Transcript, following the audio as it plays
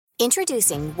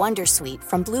Introducing Wondersuite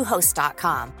from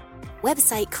Bluehost.com.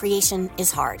 Website creation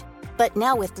is hard, but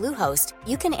now with Bluehost,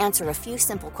 you can answer a few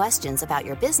simple questions about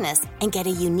your business and get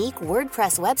a unique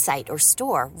WordPress website or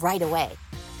store right away.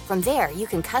 From there, you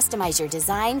can customize your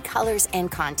design, colors,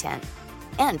 and content.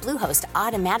 And Bluehost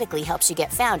automatically helps you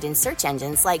get found in search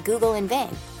engines like Google and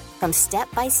Bing. From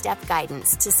step-by-step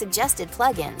guidance to suggested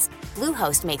plugins,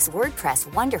 Bluehost makes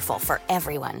WordPress wonderful for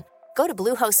everyone. Go to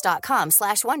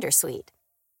bluehost.com/wondersuite.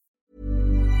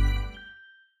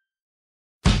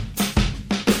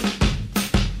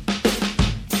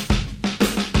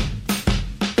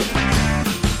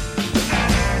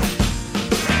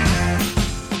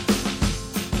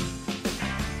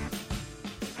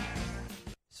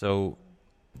 So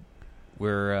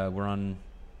we're on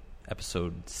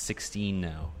episode 16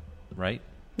 now, right?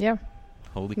 Yeah.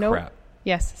 Holy Nope. crap!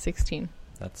 Yes, 16.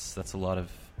 That's a lot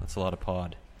of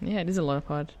pod. Yeah, it is a lot of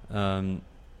pod.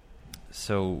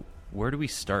 So where do we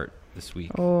start this week?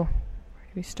 Oh, where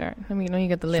do we start? I mean, you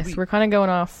get the list. we- We're kind of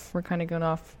going off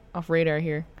radar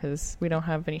here because we don't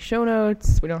have any show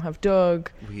notes. We don't have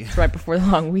Doug. It's right before the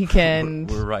long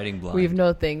weekend. We're riding blind. We have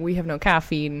nothing. We have no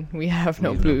caffeine. We have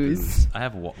no booze. I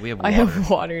have water. I have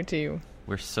water too.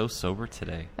 We're so sober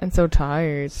today. And so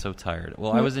tired. So tired.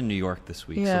 Well, I was in New York this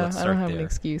week, so Yeah, let's I start don't have there. an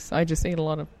excuse. I just ate a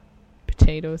lot of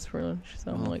potatoes for lunch,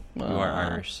 so I'm like, you are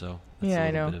Irish, so that's Yeah, a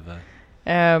I little know. bit of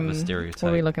a What stereotype.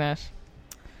 are we looking at?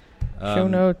 Show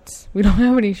notes. We don't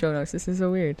have any show notes. This is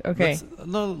so weird. Okay.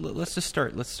 Let's just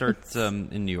start. Let's start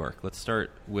in New York. Let's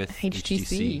start with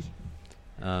HTC.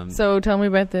 HTC. So tell me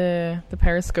about the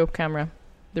Periscope camera,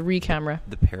 the Re-camera.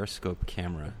 The Periscope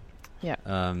camera. Yeah,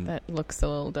 that looks a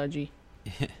little dodgy.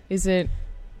 Is it?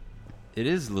 It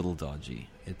is a little dodgy.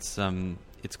 It's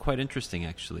quite interesting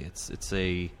actually.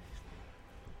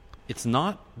 It's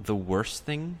not the worst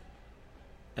thing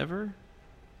ever.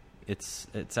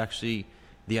 It's actually,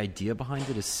 the idea behind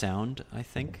it is sound, I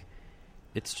think.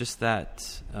 It's just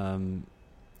that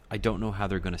I don't know how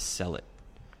they're going to sell it.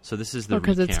 So this is the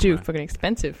because it's Re-camera. too fucking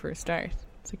expensive for a start.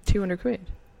 It's like $200.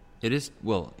 It is,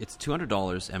 well, it's $200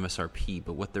 MSRP,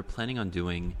 but what they're planning on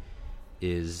doing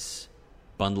is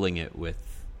bundling it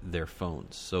with their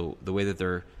phones. So the way that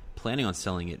they're planning on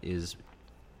selling it is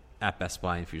at Best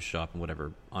Buy and Future Shop and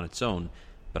whatever on its own.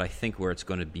 But I think where it's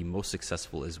going to be most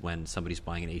successful is when somebody's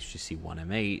buying an HTC One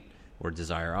M8 or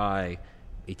Desire I.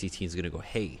 AT&T is going to go,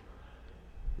 hey,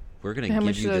 we're going to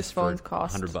give you this for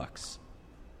 $100.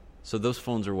 So those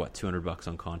phones are what, $200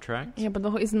 on contract? Yeah, but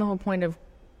isn't the whole point of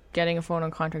getting a phone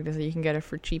on contract is that you can get it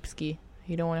for cheap ski?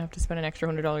 You don't want to have to spend an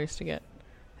extra $100 to get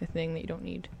a thing that you don't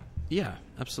need. Yeah,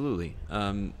 absolutely.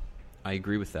 I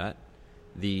agree with that.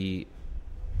 The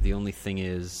only thing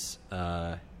is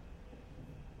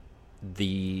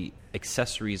the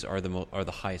accessories are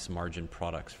the highest margin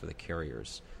products for the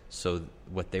carriers. So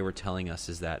what they were telling us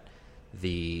is that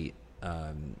the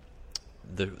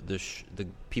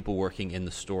people working in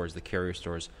the stores, the carrier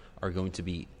stores, are going to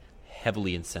be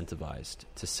heavily incentivized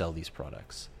to sell these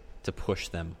products, to push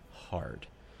them hard.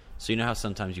 So you know how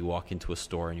sometimes you walk into a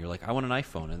store and you're like, I want an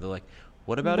iPhone, and they're like,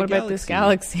 what about this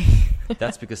Galaxy?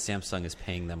 That's because Samsung is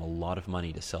paying them a lot of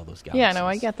money to sell those Galaxies. Yeah, no,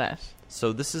 I get that.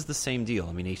 So this is the same deal.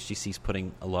 I mean, HTC's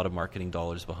putting a lot of marketing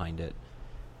dollars behind it.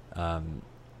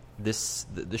 The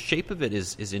shape of it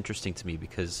is interesting to me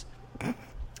because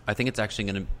I think it's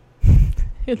actually going to...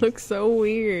 It looks so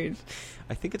weird.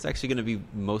 I think it's actually going to be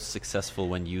most successful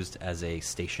when used as a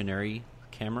stationary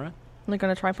camera. Like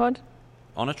on a tripod?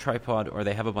 On a tripod, or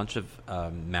they have a bunch of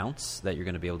mounts that you're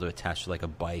going to be able to attach to like a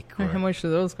bike. Or how much do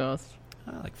those cost?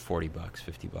 Like $40,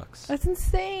 $50. That's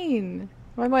insane.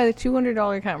 Why buy the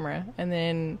 $200 camera and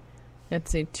then,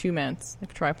 let's say, two mounts,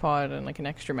 like a tripod and like an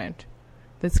extra mount?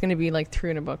 That's going to be like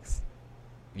 $300.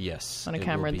 Yes. On a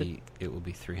camera. It will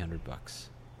be $300.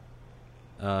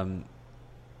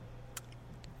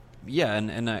 Yeah,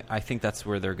 and I think that's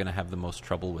where they're going to have the most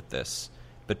trouble with this.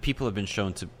 But people have been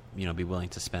shown to, be willing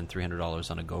to spend $300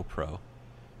 on a GoPro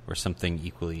or something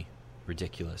equally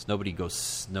ridiculous. Nobody goes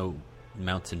snow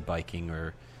mountain biking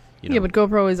or, Yeah, but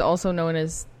GoPro is also known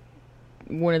as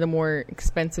one of the more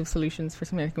expensive solutions for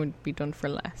something that can be done for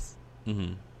less.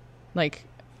 Mm-hmm. Like,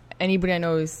 anybody I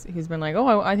know who's been like,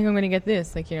 oh, I think I'm going to get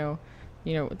this. Like,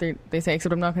 they say,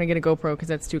 except I'm not going to get a GoPro because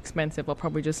that's too expensive. I'll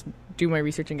probably just do my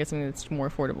research and get something that's more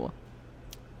affordable.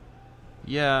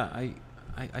 Yeah,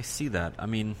 I see that. I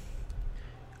mean,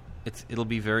 it'll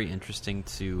be very interesting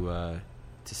to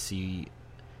see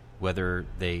whether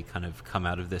they kind of come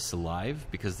out of this alive,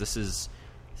 because this is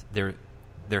their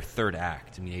third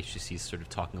act. I mean, HTC is sort of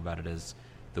talking about it as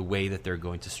the way that they're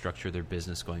going to structure their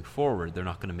business going forward. They're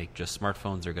not going to make just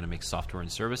smartphones. They're going to make software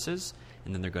and services,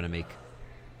 and then they're going to make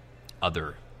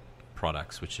other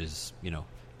products, which is,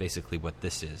 basically what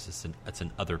this is. It's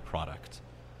an other product.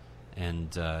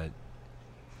 And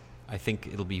I think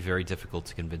it'll be very difficult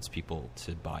to convince people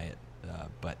to buy it.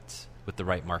 But with the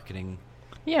right marketing,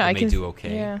 I may do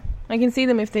okay. Yeah, I can see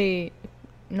them if they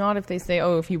say,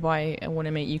 oh, if you buy a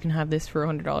 1M8, you can have this for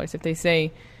 $100. If they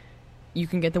say you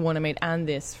can get the 1M8 and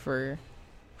this for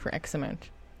X amount,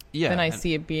 then I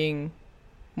see it being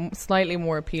slightly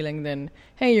more appealing than,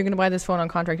 hey, you're going to buy this phone on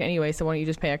contract anyway, so why don't you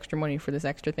just pay extra money for this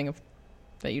extra thing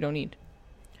that you don't need?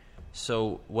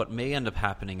 So what may end up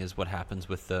happening is what happens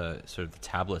with the sort of the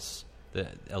tablets, the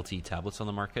LTE tablets on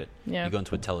the market. Yeah. You go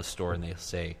into a TELUS store and they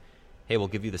say, hey, we'll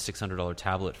give you the $600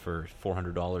 tablet for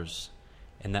 $400,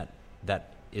 and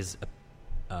that is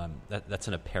that's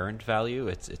an apparent value.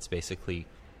 It's basically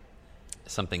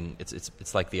something.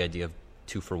 It's like the idea of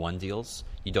 2-for-1 deals.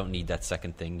 You don't need that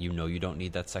second thing. You don't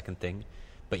need that second thing,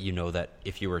 but you know that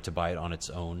if you were to buy it on its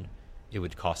own, it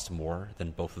would cost more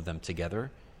than both of them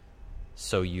together.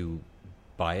 So you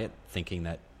buy it thinking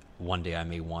that one day I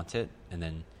may want it,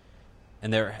 and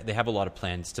they have a lot of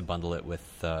plans to bundle it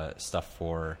with stuff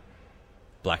for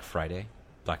Black Friday.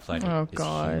 Black Friday is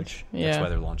huge. Yeah. That's why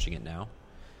they're launching it now.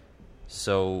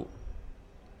 So,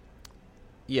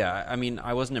 yeah, I mean,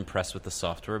 I wasn't impressed with the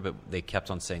software, but they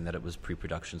kept on saying that it was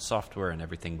pre-production software and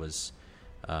everything was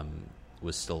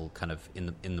still kind of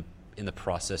in the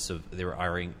process of, they were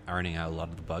ironing out a lot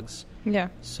of the bugs. Yeah.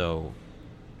 So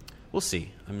we'll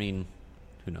see. I mean,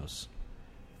 who knows?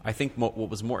 I think what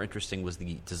was more interesting was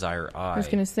the Desire Eye. I was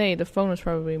going to say, the phone was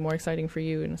probably more exciting for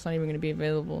you, and it's not even going to be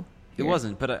available here. It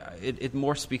wasn't, but it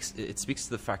more speaks. It speaks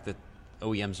to the fact that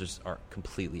OEMs are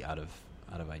completely out of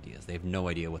ideas. They have no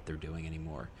idea what they're doing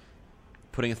anymore.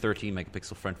 Putting a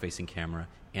 13-megapixel front-facing camera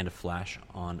and a flash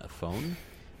on a phone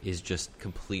is just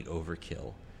complete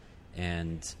overkill,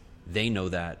 and they know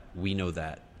that. We know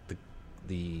that. The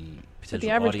potential but the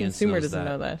average audience consumer knows doesn't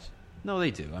that. know that. No,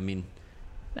 they do. I mean,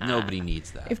 nobody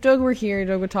needs that. If Doug were here,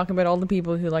 Doug would talk about all the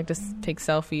people who like to take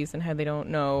selfies and how they don't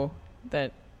know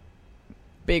that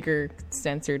bigger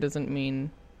sensor doesn't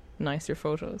mean nicer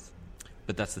photos.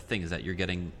 But that's the thing, is that you're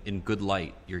getting, in good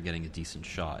light, you're getting a decent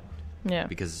shot. Yeah.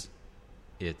 Because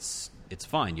it's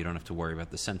fine. You don't have to worry about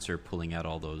the sensor pulling out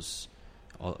all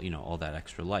that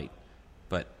extra light.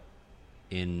 But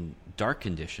in dark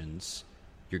conditions,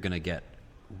 you're going to get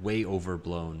way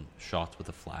overblown shots with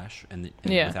a flash, and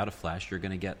without a flash, you're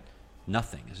going to get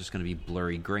nothing. It's just going to be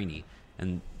blurry, grainy.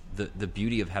 And the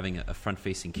beauty of having a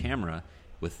front-facing camera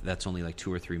that's only like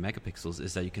 2 or 3 megapixels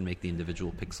is that you can make the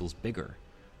individual pixels bigger,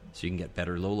 so you can get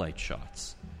better low-light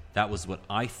shots. That was what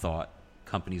I thought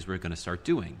companies were going to start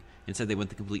doing. Instead, they went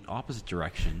the complete opposite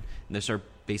direction, and they start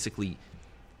basically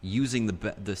using the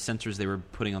sensors they were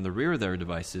putting on the rear of their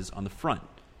devices on the front.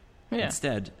 Yeah.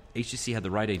 Instead, HTC had the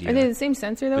right idea. Are they the same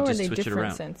sensor, though, or are they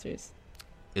different sensors?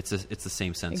 It's the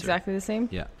same sensor. Exactly the same?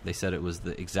 Yeah. They said it was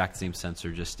the exact same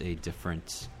sensor, just a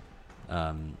different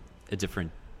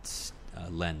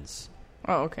lens.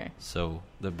 Oh, okay. So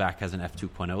the back has an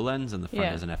f2.0 lens, and the front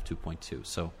has an f2.2.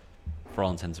 So for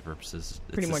all intents and purposes,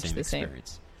 it's pretty much the same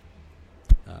experience.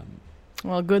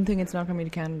 Well, good thing it's not coming to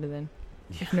Canada, then.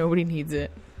 Yeah. If nobody needs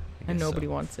it, and nobody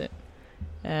wants it.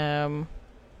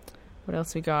 What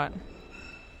else we got?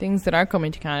 Things that are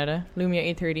coming to Canada. Lumia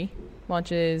 830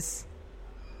 launches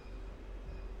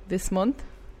this month.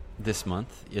 This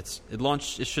month, it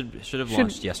launched. It should have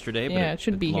launched yesterday, but it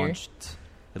should be here.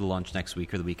 It'll launch next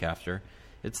week or the week after.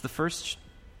 It's the first.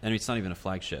 I mean, it's not even a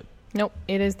flagship. Nope,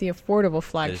 it is the affordable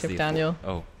flagship, Daniel.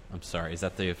 Oh, I'm sorry. Is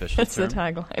that the official term? That's the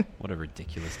tagline. What a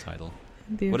ridiculous title.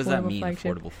 What does that mean,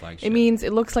 affordable flagship? It means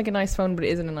it looks like a nice phone, but it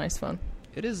isn't a nice phone.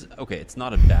 It is, okay, it's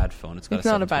not a bad phone. It's got a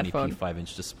 720p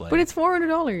 5-inch display. But it's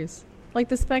 $400. Like,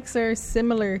 the specs are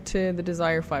similar to the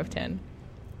Desire 510,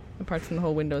 apart from the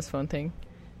whole Windows Phone thing.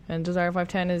 And Desire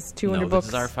 510 is $200. The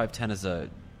Desire 510 is a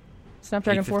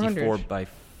Snapdragon 400 by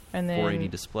 480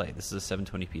 display. This is a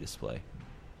 720p display.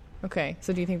 Okay,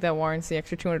 so do you think that warrants the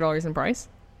extra $200 in price?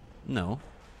 No.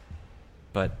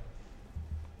 But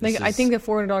I think that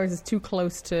 $400 is too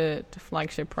close to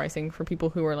flagship pricing for people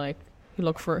who are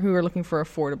who are looking for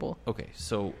affordable. Okay,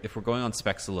 so if we're going on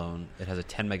specs alone, it has a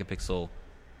 10 megapixel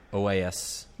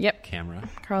OIS camera.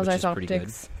 Carl Zeiss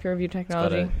Optics, PureView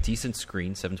technology. It's got a decent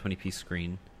screen, 720p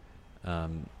screen.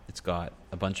 It's got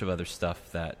a bunch of other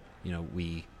stuff that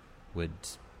we would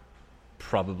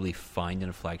probably find in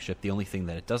a flagship. The only thing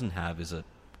that it doesnn't have is a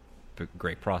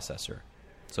great processor.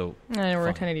 So or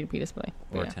a 1080p display.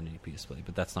 Or a 1080p display,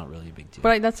 but that's not really a big deal.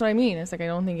 But that's what I mean. It's like I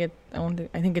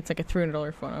think it's like a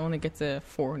 $300 phone. I don't think it's a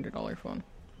 $400 phone.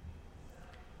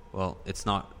 Well, it's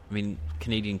not. I mean,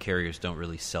 Canadian carriers don't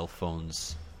really sell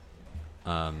phones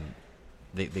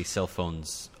they sell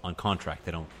phones on contract.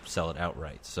 They don't sell it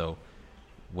outright. So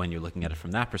when you're looking at it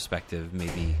from that perspective,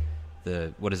 maybe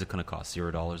what is it going to cost?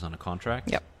 $0 on a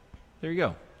contract? Yep. There you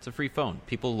go. It's a free phone.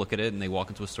 People look at it and they walk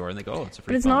into a store and they go, "Oh, it's a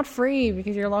free phone." But it's not free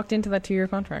because you're locked into that 2-year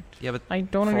contract. Yeah, but I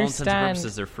don't for all understand. intents and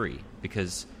purposes, they're free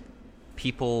because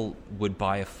people would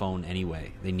buy a phone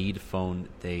anyway. They need a phone.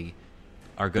 They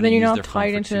are going to use their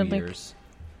phone for 2 years.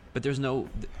 But there's no.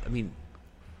 I mean,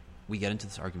 we get into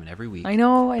this argument every week. I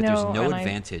know. But there's no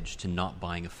advantage to not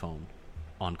buying a phone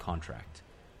on contract,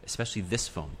 especially this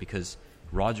phone, because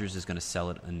Rogers is going to sell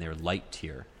it in their light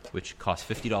tier, which costs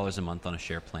 $50 a month on a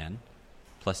share plan,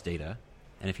 plus data.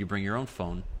 And if you bring your own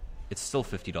phone, it's still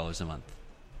 $50 a month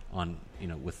on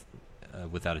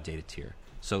without a data tier.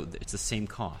 So it's the same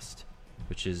cost,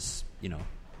 which is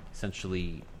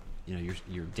essentially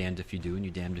you're damned if you do and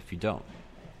you're damned if you don't.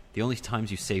 The only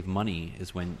times you save money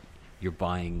is when you're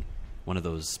buying one of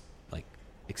those like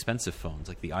expensive phones,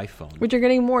 like the iPhone, which are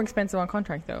getting more expensive on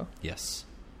contract, though. Yes,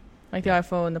 like the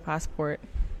iPhone, the Passport.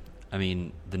 I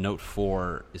mean, the Note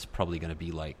 4 is probably going to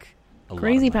be like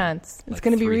crazy pants. It's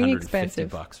going to be really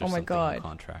expensive. $350 or oh my god! On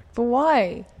contract. But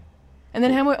why? And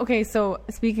then how much? Okay, so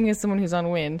speaking as someone who's on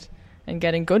Wind and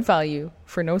getting good value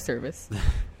for no service,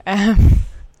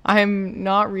 I'm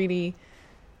not really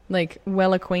like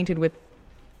well acquainted with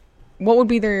what would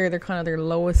be their kind of their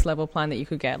lowest level plan that you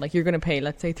could get. Like you're going to pay,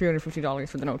 let's say, $350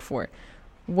 for the Note 4.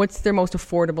 What's their most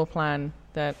affordable plan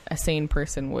that a sane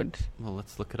person would? Well,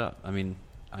 let's look it up. I mean,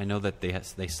 I know that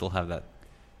they still have that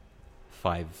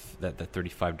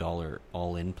 $35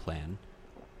 all-in plan,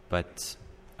 but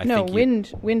I think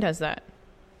Wind has that.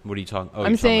 What are you talking? Oh,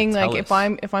 I'm saying like if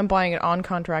I'm buying it on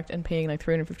contract and paying like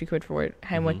 $350 for it,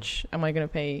 how much am I going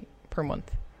to pay per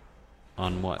month?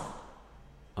 On what?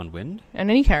 On Wind? And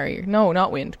any carrier? No,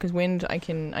 not Wind, because Wind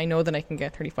I know that I can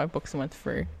get $35 a month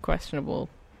for questionable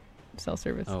cell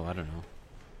service. Oh, I don't know,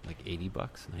 like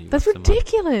 $80. That's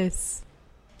ridiculous.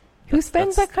 Who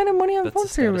spends that kind of money on phone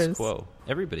service? That's the status quo.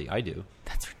 Everybody. I do.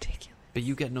 That's ridiculous. But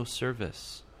you get no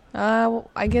service. Well,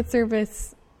 I get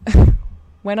service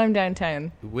when I'm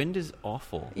downtown. Wind is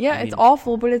awful. Yeah, it's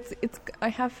awful, but it's. I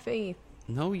have faith.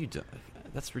 No, you don't.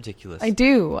 That's ridiculous. I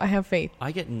do. I have faith.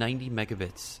 I get 90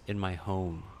 megabits in my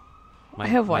home. I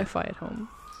have Wi-Fi at home.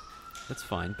 That's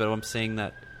fine, but I'm saying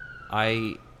that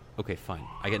okay, fine.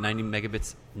 I get 90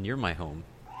 megabits near my home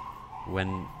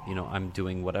when I'm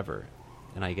doing whatever,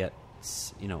 and I get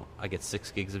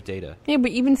 6 gigs of data. Yeah,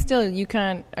 but even still, you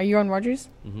can't. Are you on Rogers?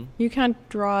 Mm-hmm. You can't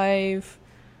drive.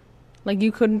 Like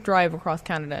you couldn't drive across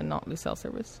Canada and not lose cell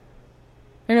service.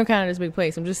 I know Canada's a big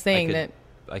place. I'm just saying that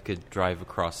I could drive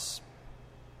across.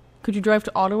 Could you drive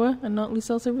to Ottawa and not lose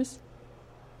cell service?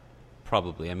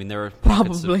 Probably. I mean, there are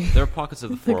pockets of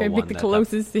the 401. Like I picked the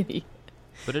closest city.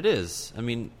 But it is. I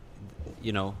mean,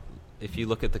 if you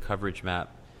look at the coverage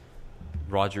map,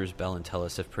 Rogers, Bell, and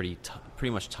TELUS have pretty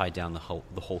much tied down the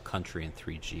whole country in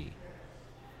 3G.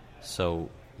 So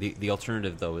the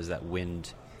alternative, though, is that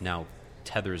Wind now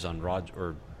tethers on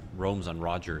or roams on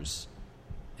Rogers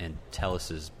and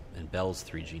TELUS's and Bell's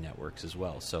 3G networks as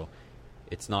well. So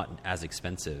it's not as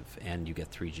expensive, and you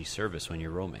get 3G service when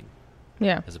you're roaming.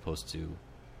 Yeah. As opposed to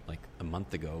like a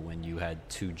month ago when you had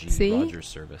 2G Rogers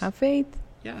service. Have faith.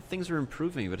 Yeah, things are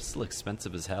improving, but it's still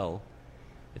expensive as hell.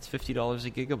 It's $50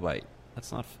 a gigabyte.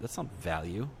 That's not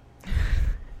value.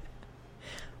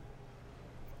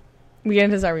 We get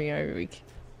into this every week.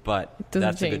 But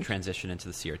that's a good transition into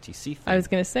the CRTC thing. I was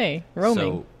going to say,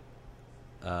 roaming.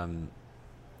 So,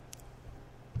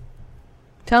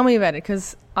 tell me about it,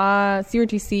 because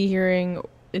CRTC hearing,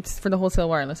 it's for the wholesale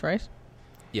wireless, right?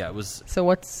 Yeah, it was. So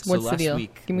what's the deal?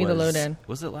 Give me the lowdown.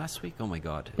 Was it last week? Oh my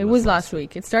god! It was last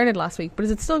week. It started last week, but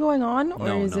is it still going on?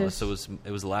 No. So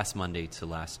it was last Monday to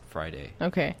last Friday.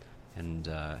 Okay. And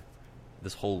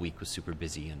this whole week was super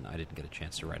busy, and I didn't get a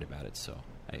chance to write about it, so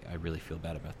I really feel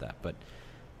bad about that. But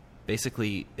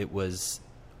basically, it was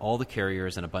all the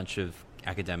carriers and a bunch of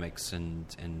academics and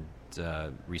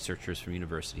researchers from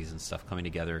universities and stuff coming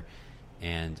together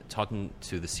and talking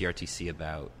to the CRTC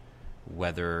about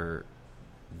whether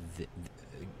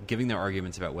giving their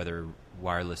arguments about whether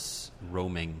wireless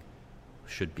roaming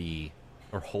should be,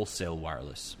 or wholesale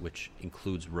wireless, which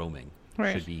includes roaming,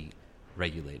 should be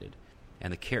regulated.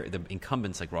 And the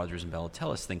incumbents like Rogers and Bell and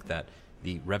TELUS think that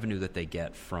the revenue that they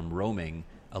get from roaming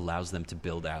allows them to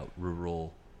build out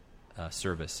rural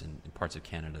service in parts of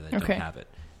Canada that don't have it.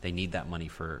 They need that money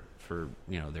for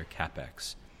their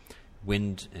capex.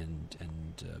 Wind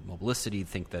and Mobilicity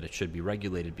think that it should be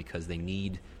regulated because they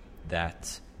need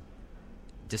that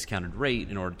discounted rate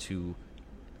in order to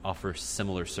offer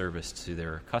similar service to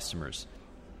their customers.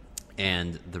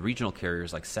 And the regional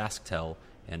carriers like SaskTel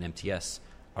and MTS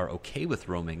are okay with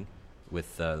roaming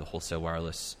with the wholesale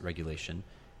wireless regulation,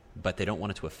 but they don't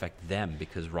want it to affect them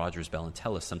because Rogers, Bell, and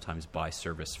Telus sometimes buy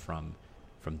service from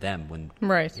them when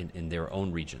in their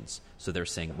own regions. So they're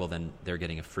saying, well, then they're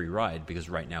getting a free ride because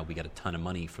right now we get a ton of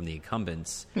money from the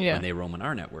incumbents when they roam on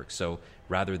our network. So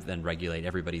rather than regulate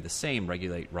everybody the same,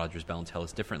 regulate Rogers, Bell, and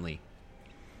Telus differently.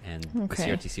 And the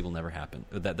CRTC will never happen.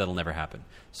 That'll never happen.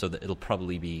 So it'll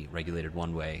probably be regulated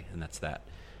one way, and that's that.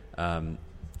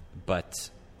 But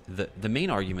the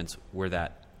main arguments were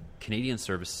that Canadian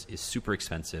service is super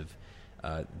expensive.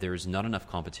 There's not enough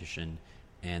competition,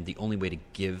 and the only way to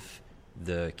give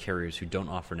the carriers who don't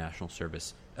offer national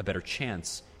service a better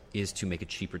chance is to make it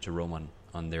cheaper to roam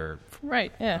on their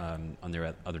on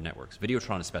their other networks.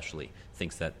 Videotron especially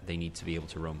thinks that they need to be able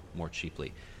to roam more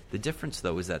cheaply. The difference,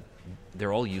 though, is that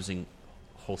they're all using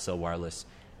wholesale wireless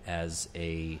as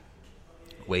a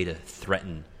way to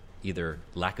threaten either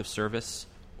lack of service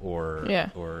or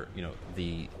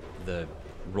the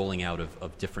rolling out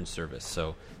of different service.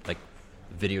 So like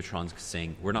Videotron's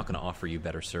saying, we're not going to offer you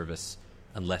better service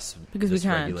unless this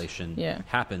regulation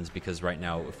happens, because right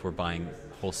now if we're buying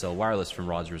wholesale wireless from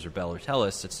Rogers or Bell or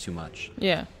Telus, it's too much.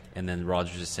 Yeah. And then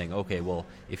Rogers is saying, okay, well,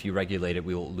 if you regulate it,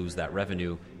 we will lose that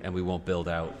revenue and we won't build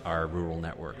out our rural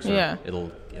networks.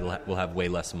 We'll have way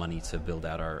less money to build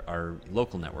out our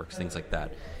local networks, things like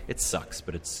that. It sucks,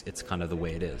 but it's kind of the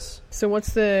way it is. So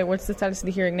what's the status of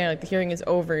the hearing now? Like, the hearing is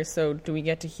over, so do we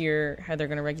get to hear how they're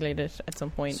going to regulate it at some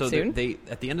point soon? They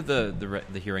at the end of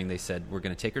the hearing, they said, we're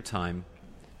going to take our time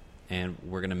and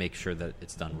we're going to make sure that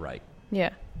it's done right. Yeah.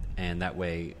 And that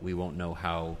way we won't know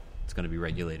how it's going to be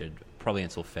regulated probably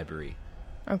until February.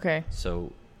 Okay.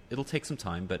 So it'll take some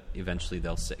time, but eventually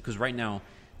they'll say, because right now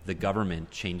the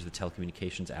government changed the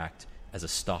Telecommunications Act as a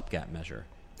stopgap measure.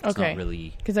 It's not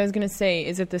really... Because I was going to say,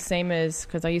 is it the same as...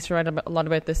 Because I used to write a lot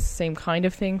about this same kind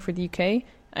of thing for the UK.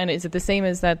 And is it the same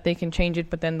as that they can change it,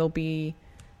 but then there'll be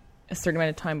a certain amount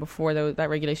of time before that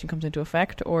regulation comes into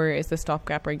effect? Or is the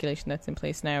stopgap regulation that's in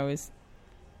place now, is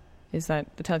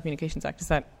that the Telecommunications Act,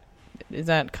 is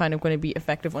that kind of going to be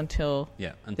effective until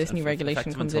this new regulation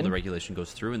comes in? Until the regulation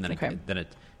goes through, and then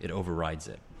it overrides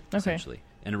it, essentially.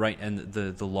 And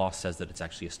the law says that it's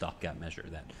actually a stopgap measure,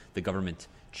 that the government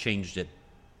changed it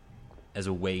as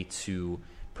a way to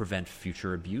prevent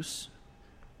future abuse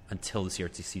until the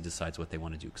CRTC decides what they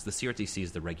want to do. Because the CRTC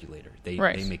is the regulator. They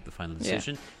make the final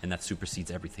decision, and that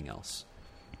supersedes everything else.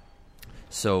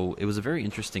 So it was a very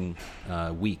interesting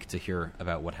week to hear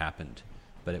about what happened,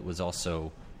 but it was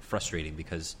also frustrating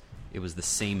because it was the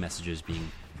same messages being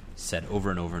said over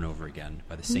and over and over again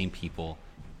by the same people,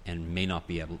 and may not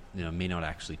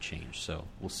actually change. So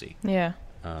we'll see. Yeah.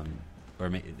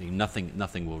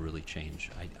 Nothing will really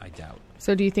change. I doubt.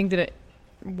 So do you think that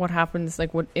what happens,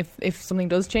 like, what if something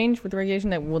does change with the regulation,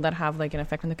 that will that have like an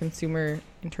effect on the consumer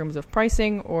in terms of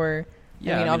pricing, or?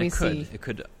 Yeah, I mean, obviously it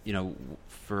could.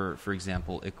 For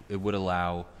example, it would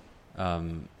allow.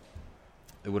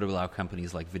 It would allow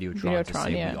companies like Videotron to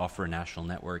say we offer a national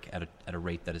network at a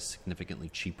rate that is significantly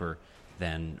cheaper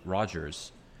than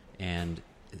Rogers, and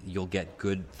you'll get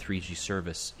good 3G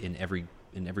service in every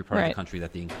part of the country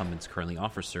that the incumbents currently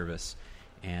offer service.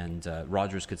 And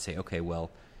Rogers could say, okay, well,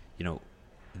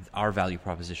 our value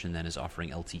proposition then is offering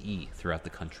LTE throughout the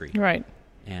country. Right.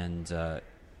 And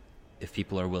if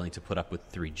people are willing to put up with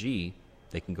 3G,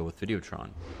 they can go with Videotron,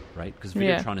 right? Because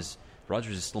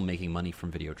Rogers is still making money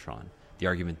from Videotron. The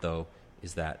argument, though,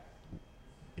 is that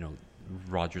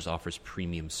Rogers offers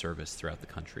premium service throughout the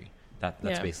country.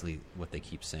 That's basically what they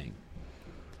keep saying.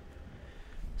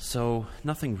 So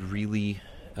nothing really.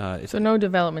 So no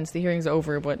developments. The hearing's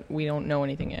over, but we don't know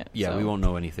anything yet. Yeah, we won't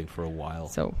know anything for a while.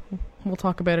 So we'll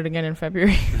talk about it again in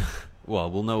February.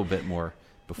 Well, we'll know a bit more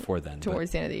before then.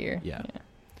 Towards the end of the year. Yeah.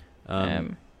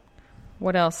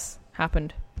 What else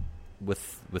happened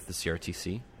with the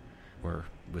CRTC? Or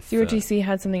with CRTC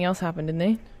had something else happen, didn't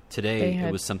they? Today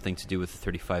it was something to do with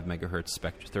 300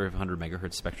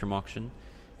 megahertz spectrum auction,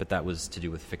 but that was to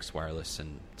do with fixed wireless,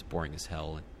 and it's boring as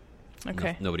hell.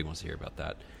 And nobody wants to hear about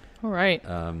that. All right.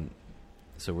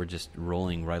 So we're just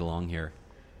rolling right along here.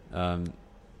 Okay,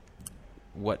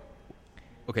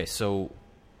 so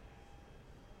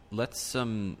let's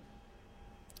talk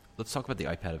about the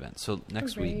iPad event. So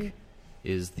next week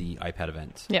is the iPad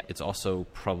event. Yeah. It's also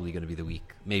probably going to be the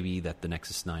week, maybe, that the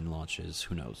Nexus 9 launches.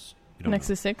 Who knows?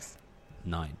 Nexus 6?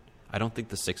 9. I don't think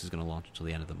the 6 is going to launch until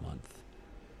the end of the month.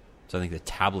 So I think the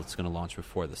tablet's going to launch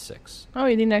before the 6. Oh,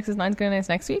 you think Nexus 9 is going to launch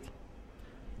next week?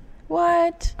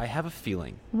 What? I have a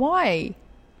feeling. Why?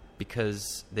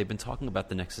 Because they've been talking about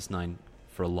the Nexus 9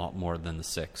 for a lot more than the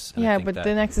 6. Yeah, but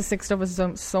the Nexus 6 stuff is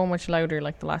so much louder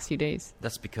like the last few days.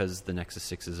 That's because the Nexus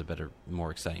 6 is a better,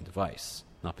 more exciting device,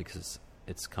 not because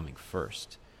it's coming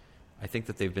first. I think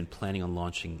that they've been planning on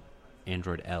launching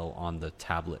Android L on the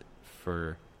tablet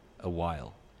for a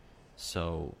while.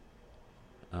 So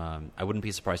I wouldn't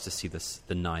be surprised to see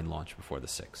the 9 launch before the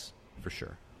 6, for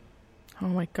sure. Oh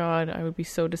my god, I would be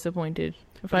so disappointed.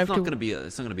 It's not going to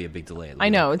be a big delay. I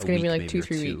know, it's going to be like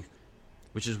 2-3 weeks.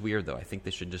 Which is weird, though. I think they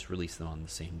should just release them on the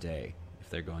same day if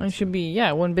they're going. It should be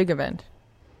one big event.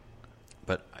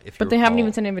 But they haven't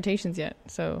even sent invitations yet,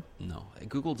 so no.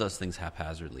 Google does things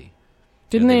haphazardly.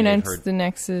 Didn't they announce the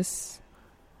Nexus?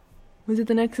 Was it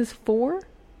the Nexus 4?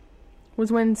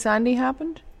 Was when Sandy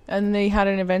happened, and they had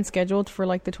an event scheduled for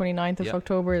like the 29th of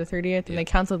October, the 30th, and they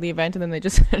canceled the event, and then they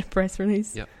just had a press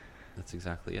release. Yep, that's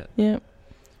exactly it. Yeah.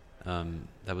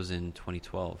 That was in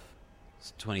 2012.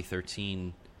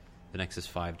 2013. The Nexus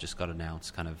 5 just got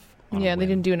announced kind of on a whim. They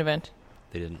didn't do an event.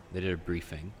 They didn't. They did a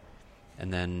briefing.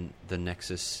 And then the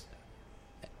Nexus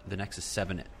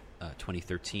 7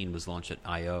 2013 was launched at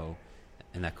I.O.,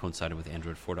 and that coincided with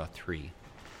Android 4.3.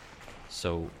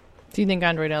 So do you think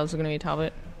Android L is going to be a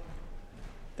tablet?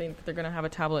 They're going to have a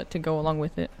tablet to go along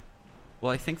with it?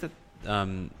 Well, I think that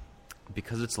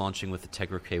because it's launching with the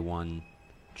Tegra K1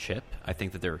 chip, I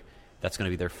think that that's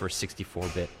going to be their first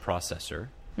 64-bit processor.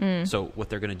 So what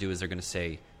they're going to do is they're going to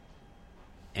say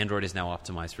Android is now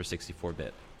optimized for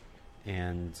 64-bit.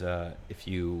 And if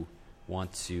you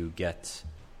want to get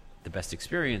the best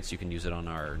experience, you can use it on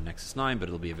our Nexus 9, but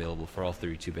it'll be available for all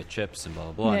 32-bit chips and blah,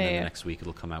 blah, blah. And then the next week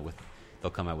they'll come out with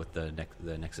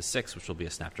the Nexus 6, which will be a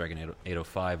Snapdragon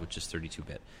 805, which is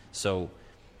 32-bit. So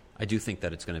I do think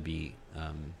that it's going to be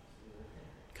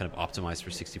kind of optimized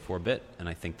for 64-bit, and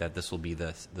I think that this will be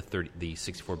the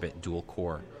 64-bit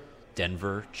dual-core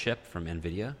Denver chip from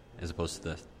NVIDIA, as opposed to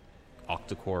the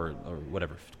octa-core or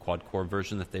whatever quad-core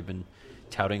version that they've been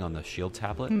touting on the Shield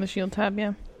tablet. On the Shield tab,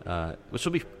 yeah. Which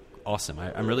will be awesome.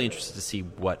 I'm really interested to see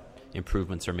what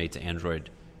improvements are made to Android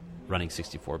running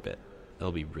 64-bit.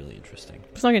 That'll be really interesting.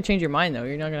 It's not going to change your mind, though.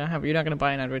 You're not going to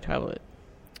buy an Android tablet.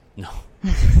 No.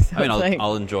 So I mean,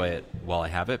 I'll enjoy it while I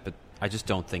have it, but I just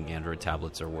don't think Android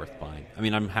tablets are worth buying. I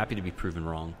mean, I'm happy to be proven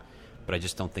wrong, but I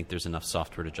just don't think there's enough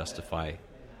software to justify.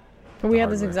 But we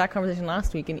had this exact conversation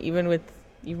last week, and even with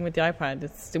the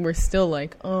iPad, we're still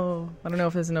like, oh, I don't know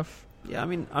if there's enough. Yeah, I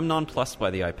mean, I'm nonplussed by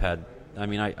the iPad. I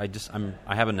mean, I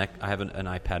have an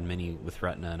iPad Mini with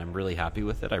Retina, and I'm really happy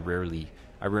with it. I rarely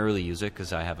use it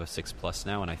because I have a 6 Plus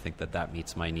now, and I think that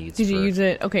meets my needs. Did you use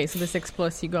it? Okay, so the 6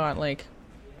 Plus you got like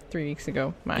 3 weeks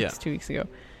ago, max 2 weeks ago.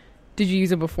 Did you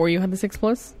use it before you had the 6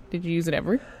 Plus? Did you use it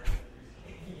ever?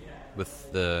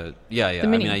 With the I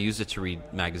mean, I use it to read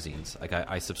magazines. Like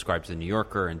I subscribe to the New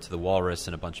Yorker and to the Walrus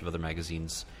and a bunch of other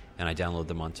magazines, and I download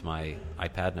them onto my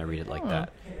iPad and I read it like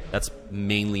that. That's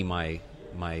mainly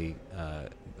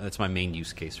that's my main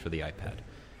use case for the iPad.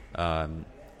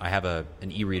 I have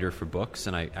an e-reader for books,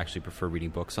 and I actually prefer reading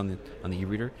books on the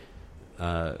e-reader.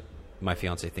 My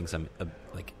fiance thinks I'm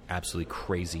like absolutely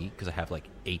crazy because I have like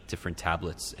 8 different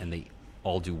tablets and they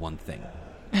all do one thing.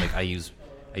 Like I use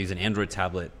an Android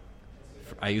tablet.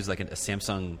 I use like a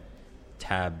Samsung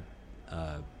Tab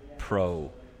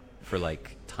Pro for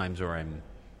like times where I'm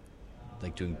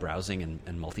like doing browsing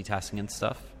and multitasking and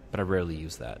stuff, but I rarely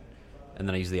use that. And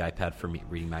then I use the iPad for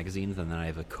reading magazines, and then I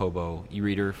have a Kobo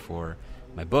e-reader for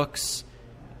my books,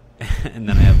 and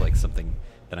then I have like something.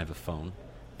 Then I have a phone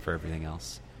for everything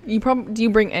else. Do you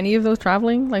bring any of those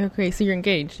traveling? Like, okay, so you're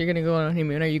engaged. You're going to go on a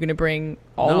honeymoon. Are you going to bring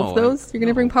all of those? You're going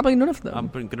to bring probably none of them. I'm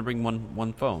going to bring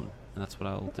one phone, and that's what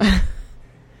I'll do.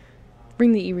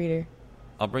 Bring the e-reader.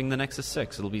 I'll bring the Nexus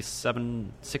 6. It'll be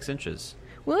 6 inches.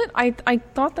 Will it? I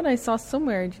thought that I saw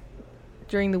somewhere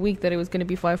during the week that it was going to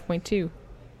be 5.2.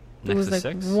 There was like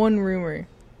 6? one rumor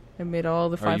amid all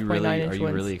the 5.9 inch ones. Are you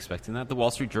really expecting that? The Wall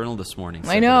Street Journal this morning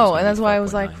said I know, and that's why I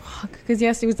was like, fuck. Because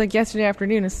it was like yesterday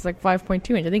afternoon, this is like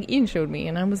 5.2 inch. I think Ian showed me,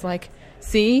 and I was like,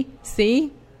 see?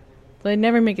 But I'd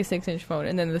never make a 6-inch phone.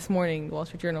 And then this morning, the Wall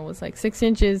Street Journal was like, 6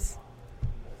 inches.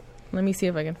 Let me see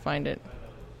if I can find it.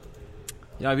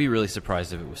 Yeah, I'd be really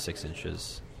surprised if it was 6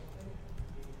 inches.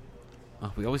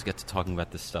 Oh, we always get to talking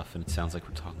about this stuff, and it sounds like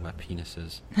we're talking about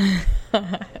penises.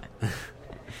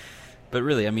 But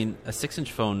really, I mean, a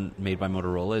 6-inch phone made by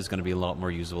Motorola is going to be a lot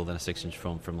more usable than a 6-inch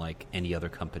phone from like any other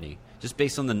company, just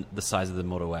based on the size of the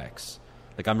Moto X.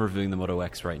 Like I'm reviewing the Moto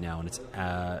X right now, and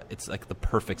it's like the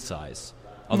perfect size.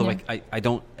 Although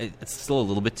it's still a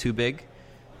little bit too big.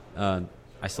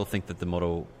 I still think that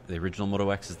the original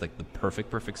Moto X is like the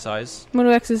perfect size.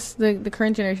 Moto X is the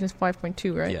current generation is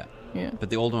 5.2, right? Yeah. But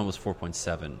the old one was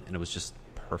 4.7, and it was just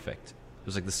perfect. It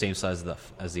was like the same size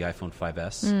as the iPhone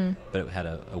 5S, but it had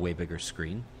a way bigger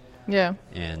screen. Yeah.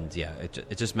 And yeah,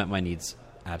 it just met my needs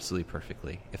absolutely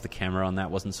perfectly. If the camera on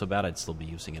that wasn't so bad, I'd still be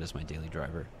using it as my daily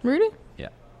driver. Really? Yeah,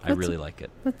 I really like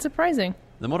it. That's surprising.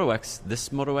 The Moto X,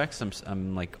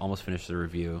 I'm like almost finished the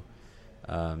review.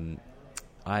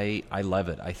 I love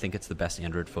it. I think it's the best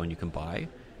Android phone you can buy.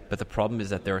 But the problem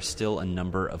is that there are still a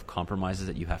number of compromises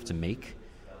that you have to make.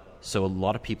 So a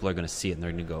lot of people are going to see it and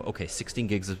they're going to go, okay, 16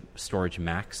 gigs of storage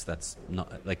max. That's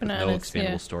not like Bananas, with no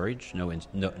expandable storage. No,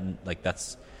 like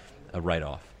that's a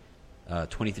write-off.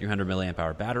 2300 milliamp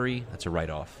hour battery. That's a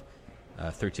write-off.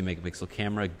 13 megapixel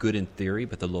camera, good in theory,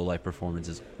 but the low light performance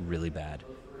is really bad.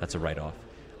 That's a write-off.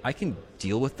 I can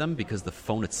deal with them because the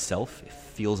phone itself, it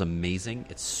feels amazing.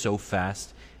 It's so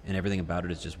fast, and everything about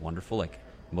it is just wonderful. Like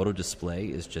Moto Display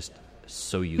is just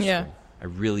so useful. Yeah. I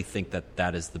really think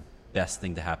that is the best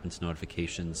thing to happen to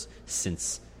notifications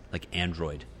since like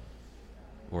Android.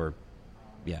 Or,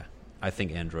 yeah, I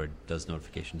think Android does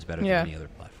notifications better than any other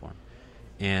platform.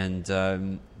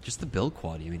 And just the build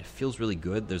quality. I mean, it feels really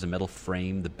good. There's a metal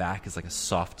frame. The back is like a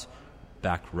soft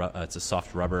back. It's a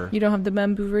soft rubber. You don't have the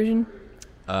bamboo version?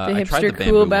 The I tried hipster the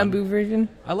cool bamboo version?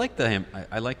 I like the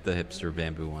hipster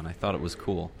bamboo one. I thought it was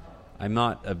cool. I'm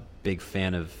not a big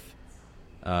fan of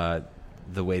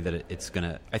the way that it's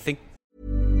gonna. I think.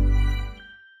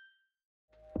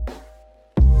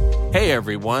 Hey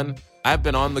everyone, I've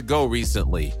been on the go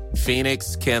recently.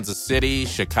 Phoenix, Kansas City,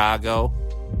 Chicago.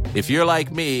 If you're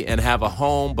like me and have a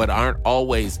home but aren't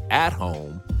always at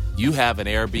home, you have an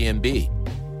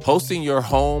Airbnb. Hosting your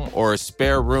home or a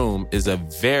spare room is a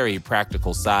very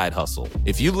practical side hustle.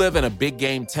 If you live in a big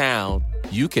game town,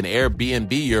 you can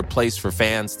Airbnb your place for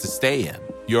fans to stay in.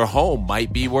 Your home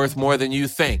might be worth more than you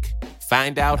think.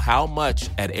 Find out how much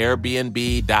at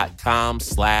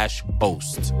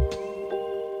airbnb.com/host.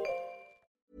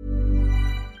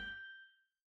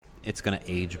 It's going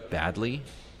to age badly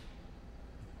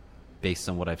based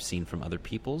on what I've seen from other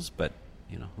people's, but,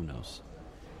 who knows?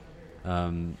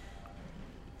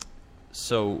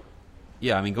 So,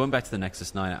 yeah, I mean, going back to the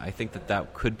Nexus 9, I think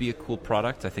that could be a cool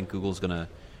product. I think Google's going to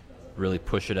really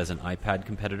push it as an iPad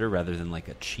competitor rather than like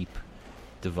a cheap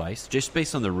device, just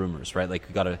based on the rumors, right? Like,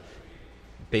 you got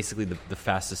basically the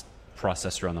fastest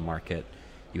processor on the market.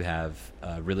 You have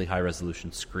a really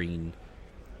high-resolution screen.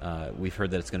 We've heard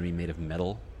that it's going to be made of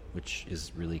metal, which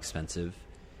is really expensive.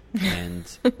 And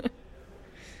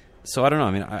so I don't know.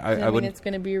 I mean, I wouldn't. It's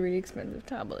going to be a really expensive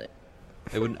tablet.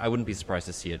 I wouldn't be surprised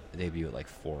to see it debut at like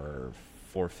 $450,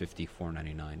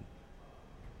 $499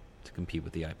 to compete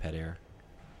with the iPad Air,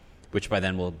 which by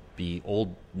then will be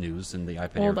old news, and the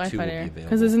iPad Air 2 will be available.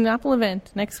 Because there's an Apple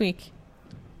event next week,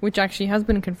 which actually has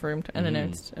been confirmed and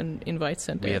announced, and invites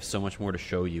sent out. We have so much more to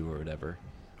show you, or whatever.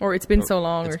 Or it's been so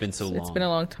long. It's been so long. It's been a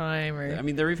long time. Or I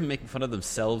mean, they're even making fun of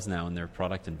themselves now in their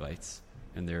product invites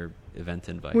and their event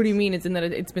invites. What do you mean? It's in that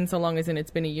it's been so long, as in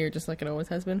it's been a year, just like it always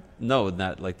has been? No,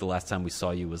 that like the last time we saw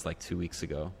you was like 2 weeks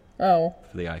ago. Oh.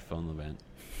 For the iPhone event.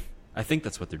 I think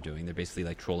that's what they're doing. They're basically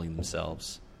like trolling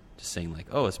themselves, just saying like,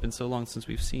 "Oh, it's been so long since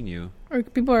we've seen you." Or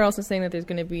people are also saying that there's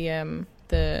going to be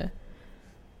the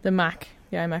iMac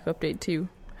update too.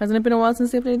 Hasn't it been a while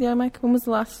since they updated the iMac? When was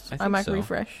the last iMac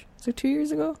refresh? So 2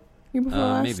 years ago? Year before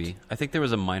last? Maybe. I think there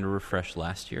was a minor refresh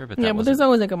last year, but but there's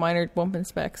always like a minor bump in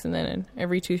specs, and then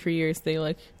every 2-3 years they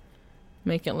like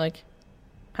make it like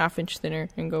half-inch thinner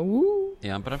and go woo.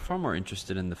 Yeah, but I'm far more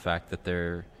interested in the fact that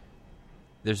there's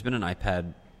been an a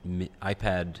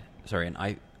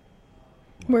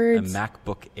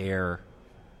MacBook Air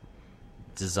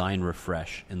design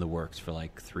refresh in the works for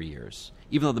like 3 years.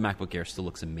 Even though the MacBook Air still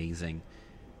looks amazing,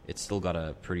 it's still got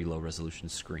a pretty low resolution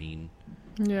screen.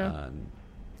 Yeah.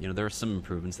 There are some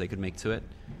improvements they could make to it.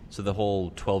 So the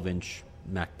whole 12-inch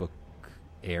MacBook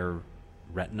Air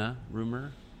Retina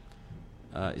rumor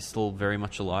is still very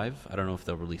much alive. I don't know if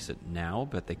they'll release it now,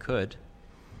 but they could.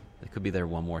 They could be their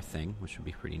one more thing, which would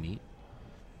be pretty neat.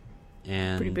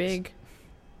 And pretty big.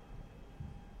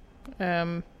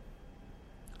 I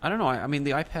don't know. I mean,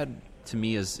 the iPad to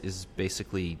me is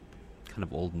basically kind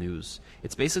of old news.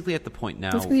 It's basically at the point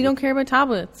now. That's because you don't care about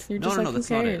tablets. You're just no, like, that's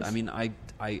who cares? not it. I mean, I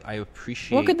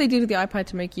appreciate. What could they do to the iPad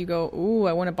to make you go, "Ooh,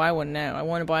 I want to buy one now. I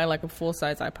want to buy like a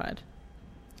full-size iPad"?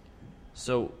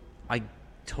 So I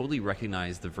totally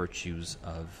recognize the virtues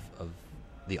of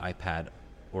the iPad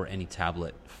or any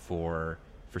tablet for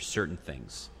certain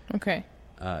things. Okay.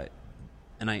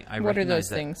 And I what are those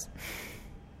things?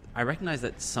 I recognize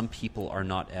that some people are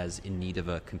not as in need of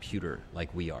a computer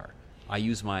like we are. I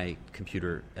use my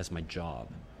computer as my job.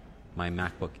 My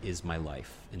MacBook is my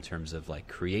life in terms of like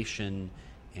creation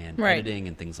and editing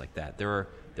and things like that. There are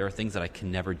there are things that I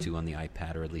can never do on the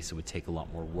iPad, or at least it would take a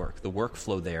lot more work. The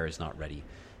workflow there is not ready.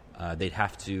 They'd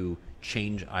have to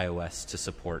change iOS to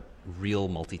support real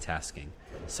multitasking,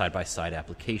 side-by-side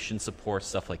application support,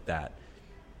 stuff like that.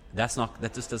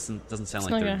 That just doesn't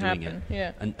sound like they're doing it.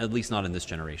 Yeah. And at least not in this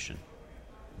generation.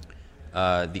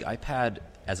 The iPad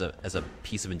as a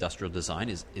piece of industrial design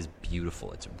is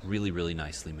beautiful. It's really, really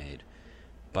nicely made.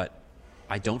 But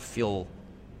I don't feel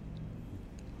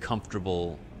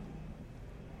comfortable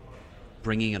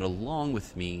bringing it along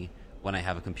with me when I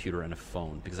have a computer and a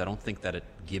phone, because I don't think that it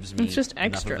gives me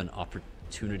enough of an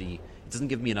opportunity. It doesn't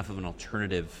give me enough of an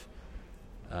alternative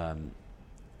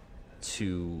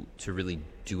to really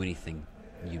do anything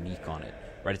unique on it.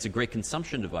 Right? It's a great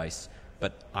consumption device,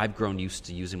 but I've grown used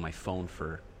to using my phone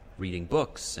for reading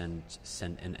books, and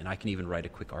I can even write a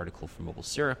quick article for Mobile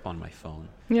Syrup on my phone,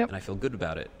 and I feel good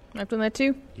about it. I've done that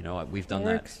too. You know, we've done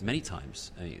that many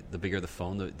times. The bigger the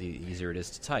phone, the easier it is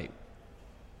to type.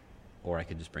 Or I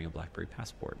could just bring a BlackBerry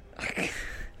Passport.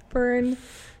 Burn.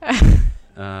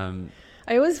 I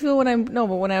always feel when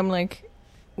I'm like,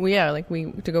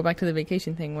 to go back to the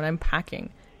vacation thing, when I'm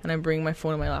packing and I'm bringing my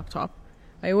phone and my laptop,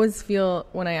 I always feel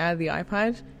when I add the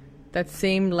iPad, that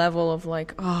same level of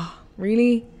like, oh,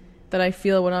 really? That I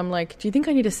feel when I'm like, do you think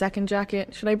I need a second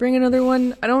jacket? Should I bring another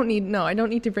one? I don't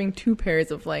need to bring two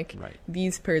pairs of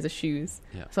these pairs of shoes.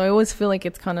 Yeah. So I always feel like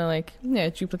it's kind of like,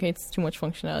 it duplicates too much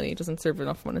functionality. It doesn't serve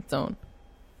enough on its own.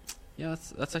 Yeah,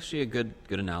 that's actually a good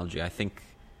analogy. I think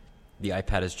the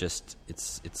iPad is just,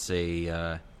 it's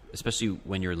a, especially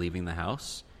when you're leaving the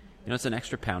house, it's an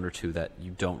extra pound or two that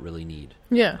you don't really need.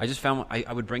 Yeah. I just found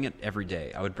I would bring it every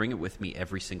day. I would bring it with me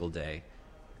every single day.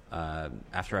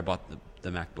 After I bought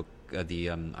the MacBook, the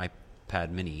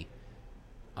iPad Mini,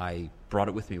 I brought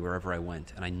it with me wherever I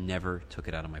went, and I never took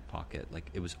it out of my pocket. Like,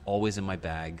 it was always in my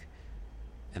bag,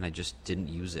 and I just didn't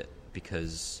use it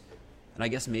because. And I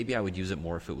guess maybe I would use it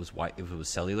more if it was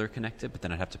cellular connected, but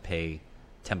then I'd have to pay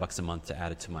 $10 a month to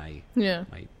add it to my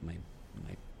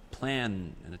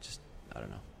plan, and it just, I don't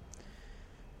know.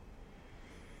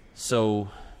 So,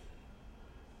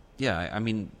 yeah, I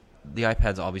mean, the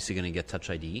iPad's obviously going to get Touch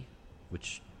ID,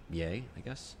 which, yay, I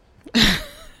guess.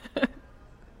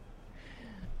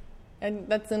 And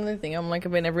that's another thing. I'm like,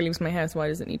 if it never leaves my house, why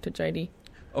does it need Touch ID?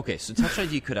 Okay, so Touch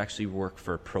ID could actually work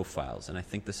for profiles, and I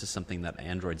think this is something that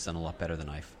Android's done a lot better than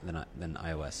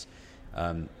iOS.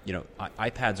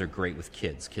 iPads are great with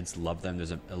kids. Kids love them.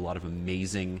 There's a lot of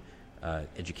amazing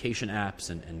education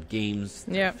apps and games,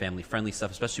 family-friendly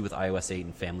stuff, especially with iOS 8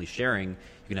 and family sharing.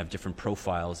 You can have different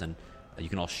profiles, and you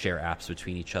can all share apps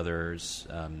between each other's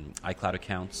iCloud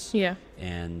accounts. Yeah.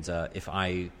 And if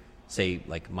I say,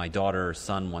 like, my daughter or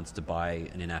son wants to buy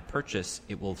an in-app purchase,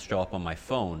 it will show up on my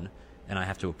phone, and I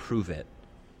have to approve it.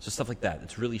 So stuff like that.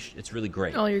 It's really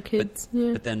great. All your kids.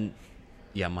 But then,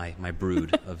 my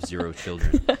brood of 0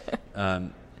 children.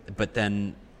 But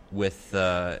then with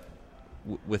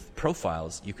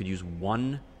profiles, you could use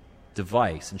one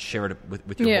device and share it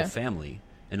with your whole family,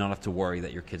 and not have to worry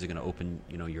that your kids are going to open,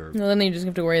 your. No, then you just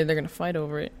have to worry that they're going to fight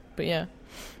over it. But yeah,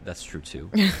 that's true too.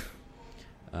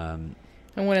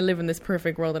 I want to live in this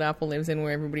perfect world that Apple lives in,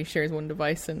 where everybody shares one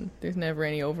device and there's never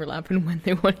any overlap in when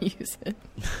they want to use it.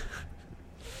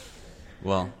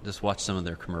 Well, just watch some of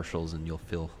their commercials and you'll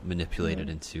feel manipulated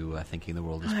into thinking the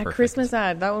world is perfect. Christmas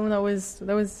ad, that one that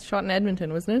was shot in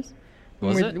Edmonton, wasn't it?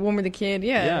 The one with the kid,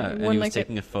 and he was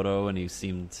taking a photo, and he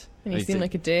seemed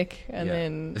like a dick, and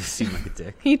then he seemed like a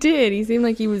dick. He did. He seemed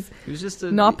like he was just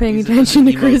not paying attention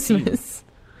to Christmas. Teen.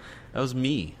 That was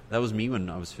me. That was me when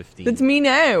I was 15. That's me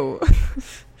now.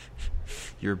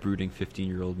 You're a brooding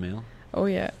 15-year-old male. Oh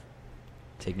yeah.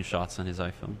 Taking shots on his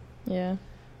iPhone. Yeah.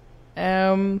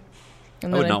 And I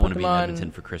would not want to be in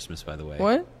Edmonton for Christmas, by the way.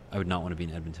 What? I would not want to be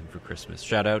in Edmonton for Christmas.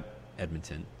 Shout out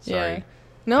Edmonton. Sorry. Yeah.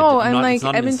 No, I'm like,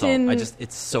 Edmonton.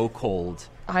 It's so cold.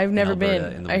 I've never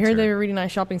been. I heard they're a really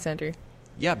nice shopping center.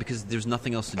 Yeah, because there's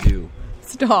nothing else to do.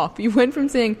 Stop. You went from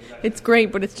saying it's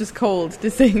great, but it's just cold, to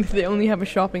saying that they only have a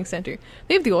shopping center.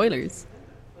 They have the Oilers.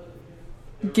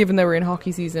 Given that we're in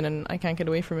hockey season and I can't get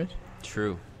away from it.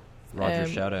 True.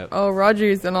 Rogers, shout out. Oh,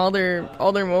 Rogers and all their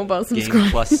mobile subscribers.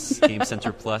 Game Plus, Game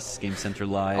Center Plus, Game Center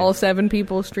Live. All 7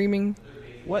 people streaming.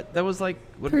 What? That was like,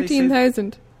 what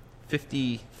 13,000.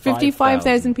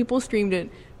 55,000 people streamed it,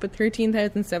 but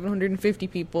 13,750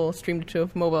 people streamed it to a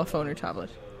mobile phone or tablet.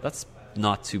 That's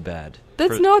not too bad.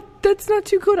 That's not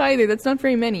too good either. That's not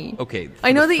very many. Okay.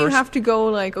 I know that you have to go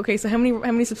like, okay, so how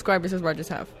many subscribers does Rogers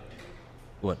have?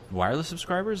 What, wireless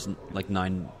subscribers? Like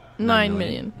 9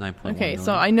 million. 9.1 okay, million.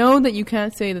 So I know that you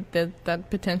can't say that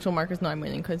potential mark is 9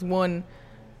 million because 1,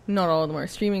 not all of them are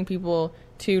streaming people.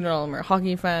 2, not all of them are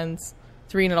hockey fans.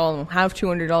 3 not all of them have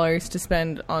 $200 to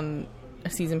spend on a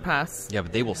season pass. Yeah,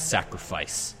 but they will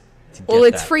sacrifice. Well,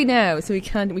 it's free now, so we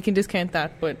can discount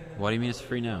that. But what do you mean it's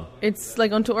free now? It's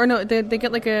like until they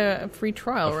get like a free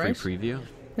trial, right? Free preview.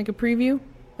 Like a preview,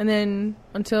 and then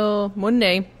until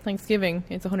Monday, Thanksgiving,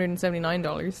 it's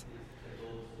 $179.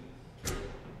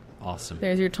 Awesome.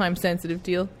 There's your time-sensitive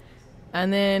deal.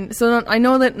 And then, so I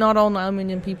know that not all 9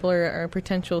 million people are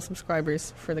potential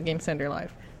subscribers for the Game Center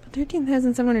Live. But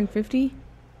 13,750?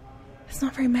 That's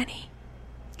not very many.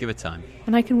 Give it time.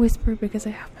 And I can whisper because I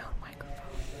have my own microphone.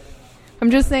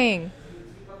 I'm just saying,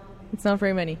 it's not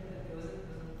very many.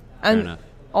 And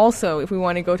also, if we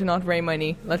want to go to not very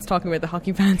many, let's talk about the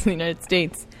hockey fans in the United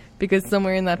States. Because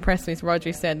somewhere in that press release,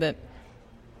 Roger said that,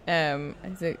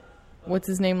 what's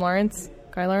his name, Lawrence?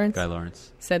 Guy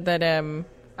Lawrence said that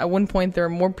at one point there were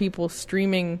more people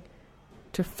streaming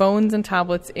to phones and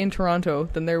tablets in Toronto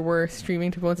than there were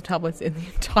streaming to phones and tablets in the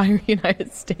entire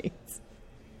United States.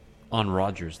 On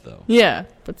Rogers, though. Yeah,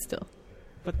 but still.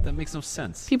 But that makes no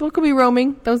sense. People could be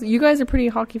roaming. You guys are pretty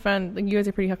hockey fan. Like, you guys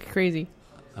are pretty hockey crazy.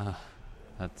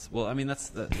 That's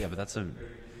an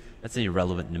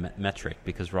irrelevant metric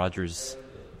because Rogers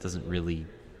doesn't really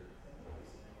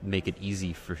make it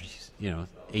easy for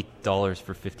 $8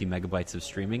 for 50 megabytes of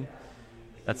streaming.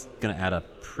 That's gonna add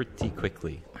up pretty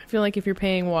quickly. I feel like if you're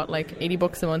paying like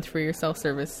 $80 a month for your self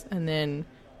service, and then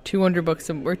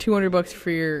 $200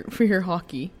 for your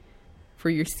hockey,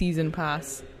 for your season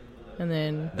pass, and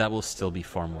then that will still be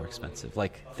far more expensive.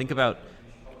 Like, think about,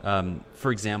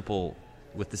 for example,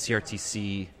 with the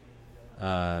CRTC,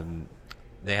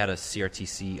 they had a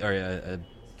CRTC or a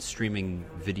streaming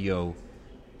video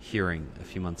hearing a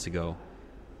few months ago,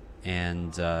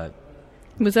 and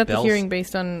was that the hearing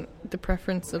based on the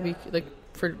preference of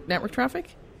for network traffic?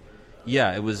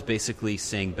 Yeah, it was basically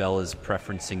saying Bell is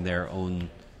preferencing their own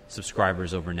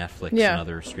subscribers over Netflix and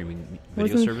other streaming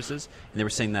video services, and they were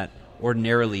saying that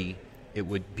ordinarily it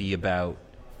would be about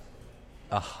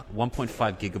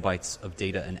 1.5 gigabytes of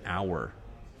data an hour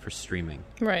for streaming.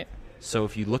 Right. So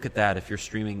if you look at that, if you're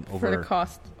streaming over for the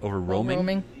cost over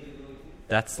roaming,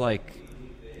 that's like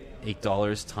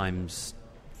 $8 times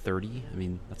 30. I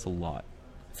mean, that's a lot.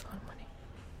 That's a lot of money.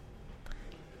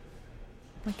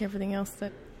 Like everything else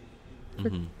that...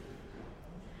 Mm-hmm.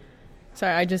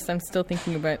 Sorry, I'm still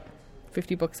thinking about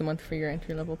 $50 a month for your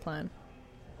entry-level plan.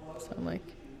 So I'm like...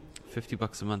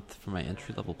 $50 a month for my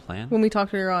entry-level plan? When we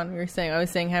talked earlier on, I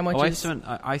was saying how much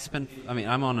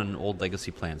I'm on an old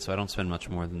legacy plan, so I don't spend much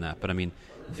more than that. But I mean,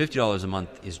 $50 a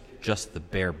month is just the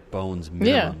bare bones minimum.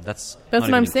 Yeah, that's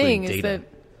what I'm saying data. Is that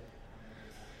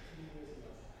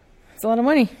it's a lot of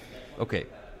money. Okay,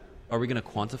 are we going to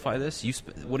quantify this?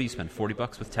 What do you spend?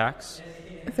 $40 with tax?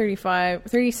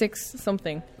 36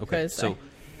 something. Okay, so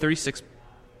 36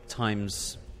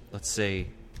 times, let's say,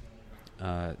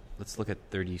 let's look at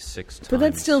 36 times. But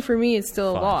that's still, for me, it's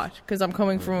still 5. A lot, because I'm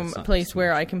coming from a place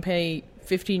where I can pay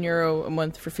 €15 a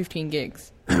month for 15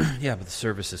 gigs. Yeah, but the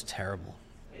service is terrible.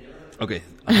 Okay,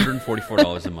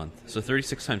 $144 a month. So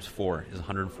 36 times 4 is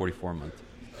 $144 a month.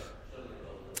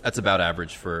 That's about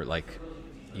average for, like,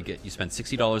 you spend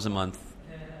 $60 a month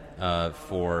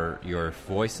for your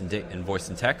voice and voice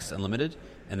and text unlimited,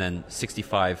 and then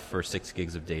 $65 for 6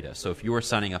 gigs of data. So if you were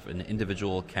signing up an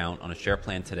individual account on a share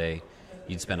plan today,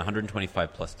 you'd spend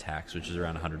 $125 plus tax, which is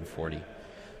around $140.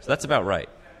 So that's about right.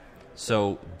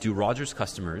 So do Rogers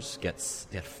customers get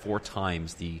 4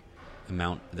 times the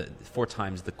amount, 4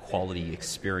 times the quality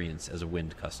experience as a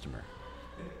Wind customer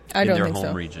in their home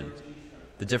so. region?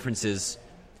 The difference is,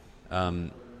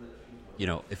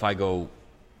 if I go,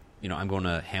 I'm going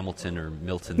to Hamilton or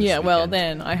Milton this weekend, well,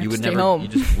 then I have to stay home. You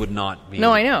just would not be.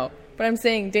 No, I know. But I'm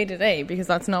saying day to day, because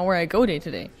that's not where I go day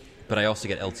to day. But I also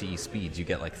get LTE speeds. You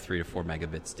get like 3 to 4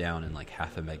 megabits down and like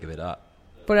half a megabit up.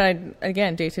 But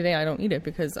day to day, I don't need it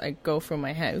because I go from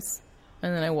my house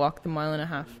and then I walk the 1.5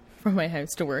 miles from my house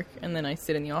to work, and then I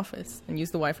sit in the office and use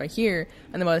the Wi-Fi here,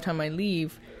 and then by the time I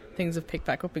leave, things have picked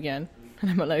back up again and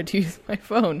I'm allowed to use my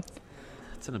phone.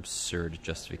 That's an absurd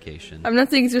justification. I'm not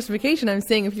saying it's justification. I'm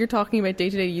saying if you're talking about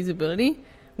day-to-day usability,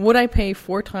 would I pay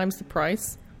 4 times the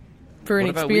price for an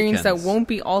experience that won't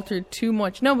be altered too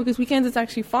much? No, because weekends it's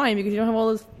actually fine because you don't have all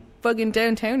those fucking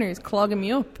downtowners clogging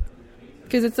me up.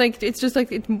 Because it's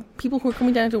people who are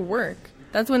coming down to work.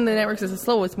 That's when the networks is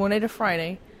slow. It's Monday to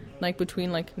Friday, like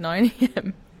between like 9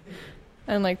 a.m.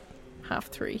 and like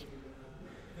 3:30,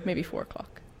 maybe 4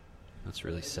 o'clock. That's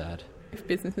really sad. If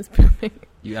business is booming.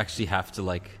 You actually have to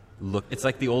like look. It's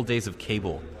like the old days of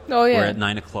cable. Oh yeah. Where at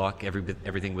 9 o'clock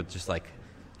everything would just like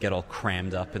get all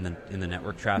crammed up in the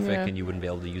network traffic, and you wouldn't be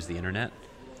able to use the internet.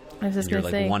 I was just going to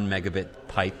say, 1 megabit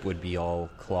pipe would be all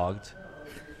clogged.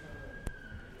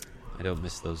 I don't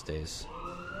miss those days.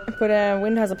 But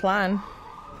Wind has a plan.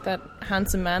 That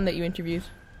handsome man that you interviewed.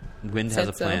 Wind has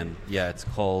a plan. So. Yeah, it's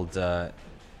called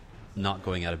not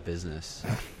going out of business.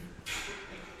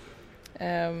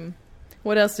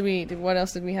 What else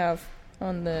did we have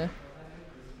on the?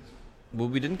 Well,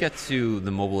 we didn't get to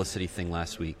the Mobilicity thing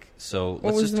last week, so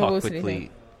let's just talk quickly.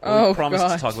 We promised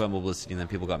to talk about Mobilicity, and then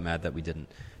people got mad that we didn't.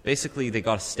 Basically, they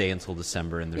got to stay until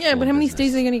December, and they're but how many business.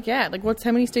 stays are they going to get? Like,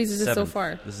 how many stays is it so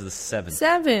far? This is the seventh.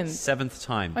 Seventh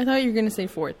time. I thought you were going to say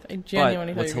fourth. I genuinely thought you were going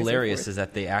to say fourth. What's hilarious is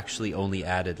that they actually only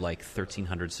added like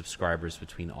 1,300 subscribers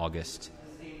between August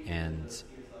and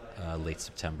late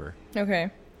September.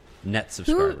 Okay. Net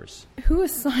subscribers. Who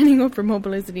is signing up for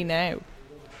Mobilicity now?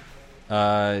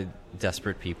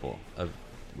 Desperate people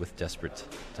with desperate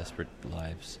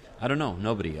lives. I don't know.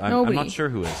 Nobody. I'm not sure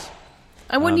who is.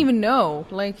 I wouldn't even know.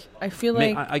 Like, I feel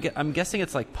like... I'm guessing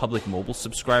it's like public mobile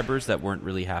subscribers that weren't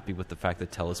really happy with the fact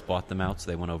that TELUS bought them out, so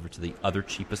they went over to the other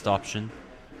cheapest option.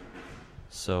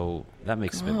 So that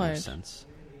makes a bit more sense.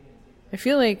 I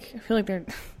feel like they're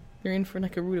in for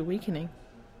like a rude awakening.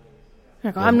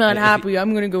 Like, well, I'm not happy.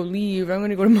 I'm going to go leave. I'm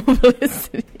going to go to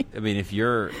Mobilicity. I mean, if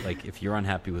you're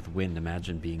unhappy with Wind,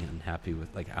 imagine being unhappy with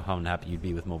how unhappy you'd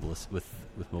be with Mobilicity.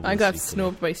 I got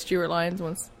snubbed by Stuart Lyons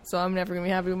once, so I'm never going to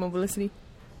be happy with Mobilicity.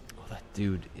 Oh, that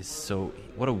dude is so...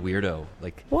 What a weirdo.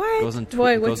 Like, what? Goes on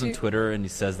Twitter and he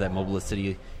says that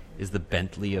Mobilicity is the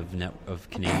Bentley of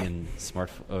Canadian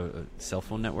cell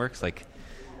phone networks. Like,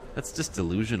 that's just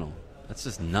delusional. That's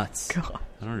just nuts. God.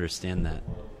 I don't understand that.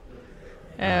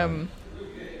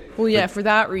 Well, yeah, for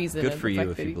that reason. Good for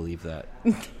you if you believe that.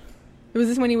 Was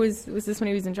this when he was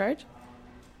in charge?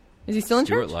 Is he still in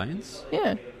charge? Stuart Lyons?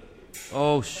 Yeah.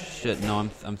 Oh shit! No,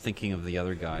 I'm thinking of the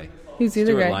other guy. Who's the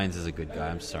other guy? Stuart Lyons is a good guy.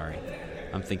 I'm sorry.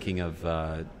 I'm thinking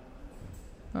of.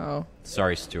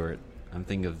 Sorry, Stuart. I'm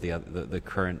thinking of the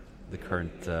current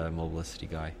Mobilicity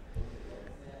guy.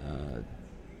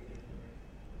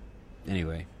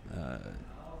 Anyway,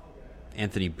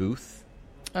 Anthony Booth.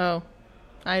 Oh,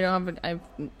 I don't have.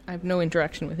 I have no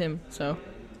interaction with him, so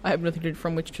I have nothing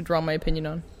from which to draw my opinion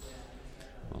on.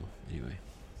 Well, anyway.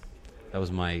 That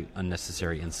was my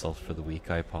unnecessary insult for the week.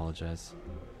 I apologize.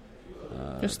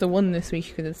 Just the one this week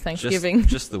because it's Thanksgiving.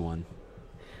 Just the one.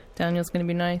 Daniel's going to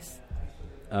be nice.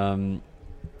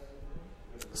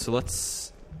 So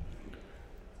let's...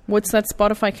 What's that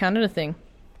Spotify Canada thing?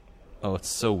 Oh, it's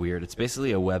so weird. It's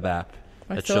basically a web app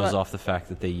that shows off the fact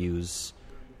that they use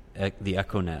the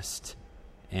Echo Nest.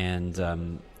 And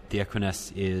the Echo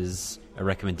Nest is a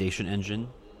recommendation engine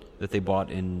that they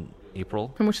bought in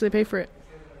April. How much do they pay for it?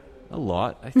 A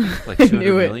lot, I think, like 200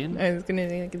 million. I was gonna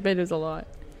think, I bet it was a lot.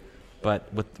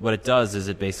 But what it does is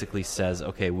it basically says,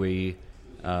 okay,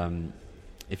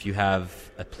 if you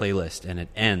have a playlist and it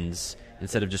ends,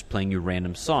 instead of just playing you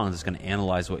random songs, it's going to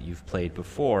analyze what you've played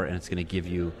before, and it's going to give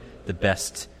you the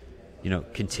best,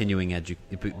 continuing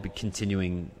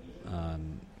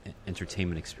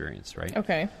entertainment experience, right?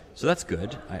 Okay. So that's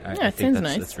good. I think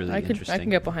that's really interesting. I can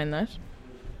get behind that.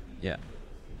 Yeah,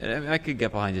 I could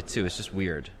get behind it too. It's just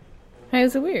weird. How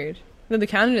is it weird? No, the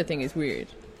Canada thing is weird.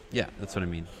 Yeah, that's what I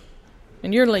mean.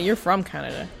 And you're from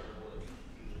Canada.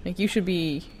 Like, you should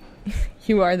be...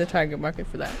 you are the target market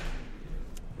for that.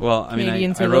 Well, I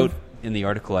mean, I wrote in the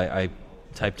article, I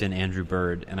typed in Andrew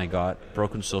Bird, and I got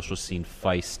Broken Social Scene,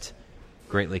 Feist,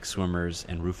 Great Lake Swimmers,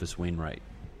 and Rufus Wainwright.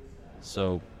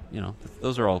 So,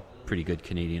 those are all pretty good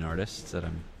Canadian artists that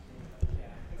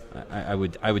I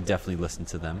would definitely listen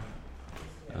to them.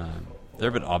 They're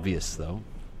a bit obvious, though.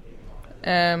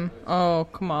 Oh,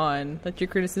 come on. That's your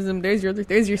criticism. There's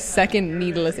your second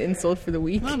needless insult for the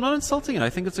week. No, I'm not insulting it. I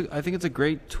think it's a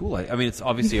great tool. I mean, it's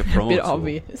obviously a promo bit tool.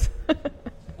 Obvious.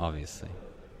 Obviously.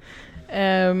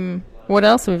 What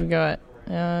else have we got?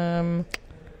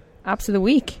 Apps of the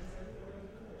week.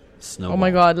 Snowball. Oh my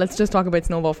god, let's just talk about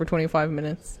Snowball for 25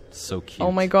 minutes. So cute.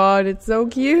 Oh my god, it's so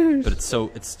cute. But it's so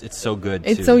good,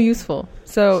 It's too. so useful.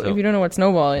 So if you don't know what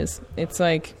Snowball is, it's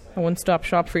like a one-stop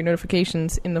shop for your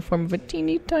notifications in the form of a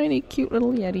teeny tiny cute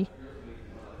little Yeti.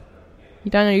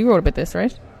 Daniel, you wrote about this,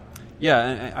 right?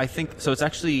 Yeah, I think so. It's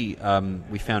actually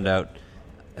we found out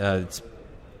it's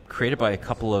created by a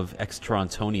couple of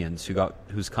ex-Torontonians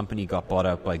whose company got bought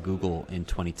out by Google in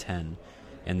 2010,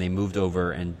 and they moved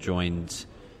over and joined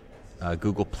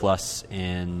Google Plus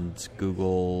and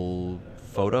Google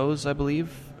Photos, I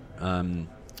believe,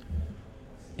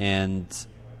 and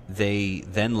they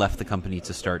then left the company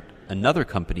to start another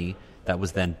company that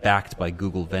was then backed by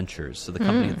Google Ventures. So the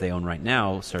company that they own right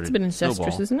now started. It's a bit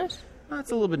incestuous, isn't it?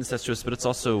 It's a little bit incestuous, but it's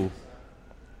also...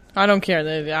 I don't care.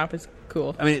 The app is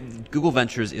cool. I mean, Google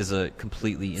Ventures is a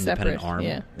completely independent arm.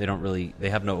 Yeah. They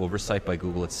have no oversight by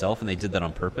Google itself, and they did that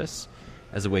on purpose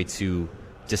as a way to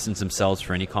distance themselves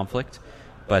from any conflict.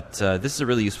 But this is a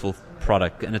really useful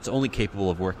product, and it's only capable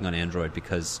of working on Android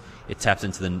because it taps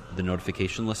into the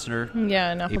notification listener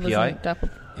API,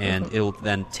 and it'll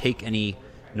then take any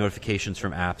notifications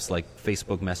from apps like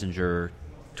Facebook Messenger,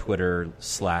 Twitter,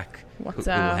 Slack, WhatsApp,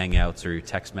 Google Hangouts, or your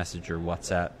text message or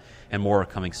WhatsApp, and more are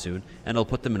coming soon. And it'll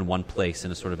put them in one place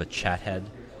in a sort of a chat head,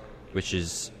 which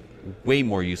is way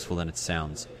more useful than it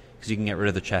sounds, because you can get rid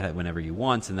of the chat head whenever you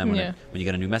want, and then when you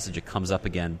get a new message, it comes up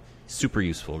again. Super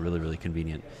useful, really, really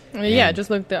convenient. Just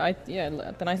look.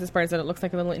 The nicest part is that it looks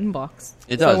like a little inbox.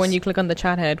 It does. So when you click on the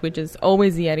chat head, which is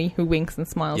always the Yeti who winks and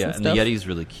smiles and stuff. Yeah, and the Yeti's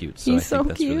really cute. So He's so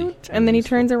cute. Really and then he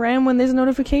turns around when there's a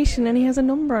notification and he has a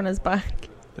number on his back.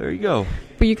 There you go.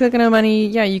 But you click on him and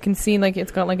you can see like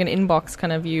it's got like an inbox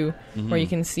kind of view where you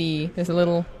can see there's a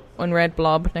little unread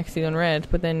blob next to the unread,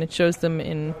 but then it shows them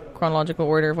in chronological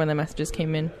order of when the messages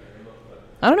came in.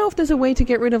 I don't know if there's a way to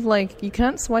get rid of, like, you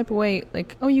can't swipe away,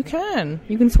 like, oh, you can.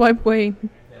 You can swipe away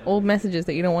old messages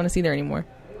that you don't want to see there anymore.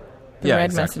 The red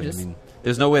exactly. messages. I mean,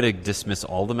 there's no way to dismiss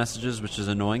all the messages, which is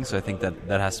annoying, so I think that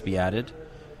has to be added.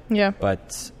 Yeah.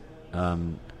 But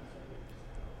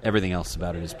everything else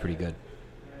about it is pretty good.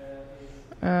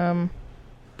 Yeah,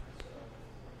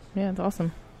 it's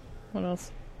awesome. What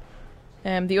else?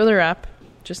 The other app,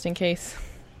 just in case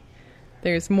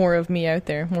there's more of me out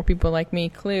there, more people like me,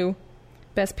 Clue.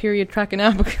 Best period tracking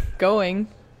app going.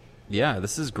 Yeah,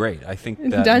 this is great. I think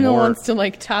that Daniel wants to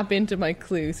like tap into my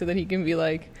Clue so that he can be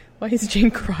like, "Why is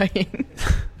Jane crying?"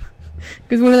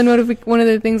 Because one of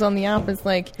the things on the app is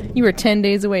like, you were 10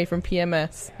 days away from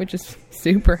PMS, which is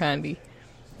super handy.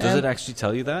 Does it actually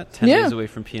tell you that 10 days away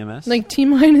from PMS? Like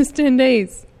T-minus 10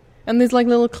 days, and there's like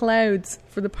little clouds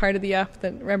for the part of the app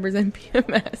that represent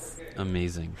PMS.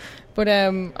 Amazing. But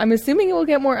I'm assuming it will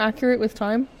get more accurate with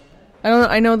time.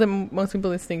 I know that most people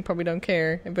listening probably don't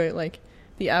care about like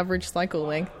the average cycle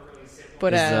length,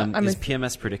 but is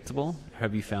PMS predictable?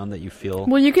 Have you found that you feel?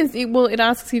 Well, you can see. Well, it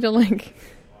asks you to like.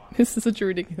 This is such a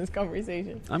ridiculous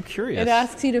conversation. I'm curious. It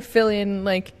asks you to fill in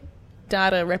like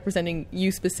data representing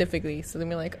you specifically. So then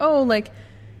we're like, oh, like,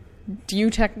 do you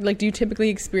typically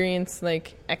experience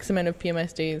like X amount of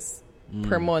PMS days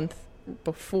per month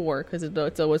before? Because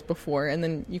it's always before, and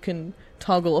then you can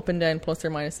toggle up and down plus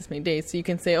or minus this many days. So you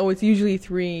can say, oh, it's usually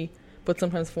 3, but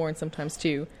sometimes 4 and sometimes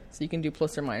 2. So you can do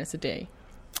plus or minus a day.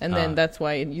 And then that's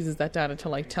why it uses that data to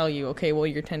like tell you, okay, well,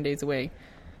 you're 10 days away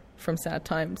from sad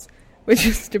times, which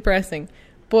is depressing.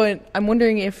 But I'm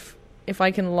wondering if I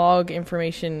can log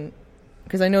information,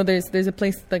 because I know there's a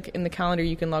place like in the calendar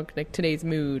you can log like today's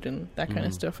mood and that kind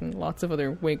of stuff, and lots of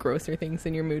other way grosser things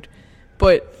in your mood.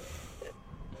 But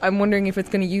I'm wondering if it's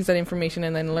going to use that information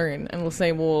and then learn. And we'll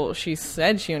say, well, she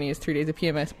said she only has 3 days of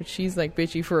PMS, but she's like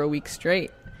bitchy for a week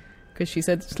straight. Because she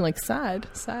said it's like sad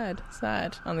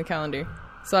on the calendar.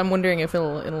 So I'm wondering if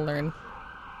it'll learn.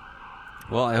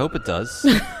 Well, I hope it does.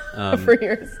 For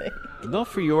your sake. No,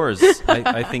 for yours.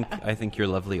 I think you're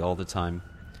lovely all the time.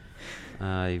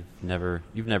 You've never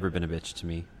been a bitch to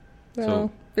me. Well,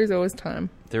 so there's always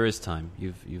time. There is time.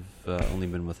 You've only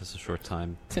been with us a short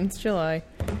time. Since July.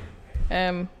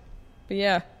 But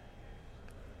yeah,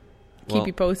 keep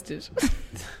you posted.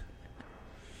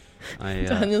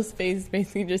 Daniel's face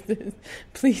basically just says,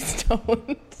 "Please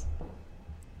don't."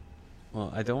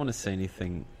 Well, I don't want to say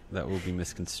anything that will be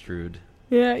misconstrued.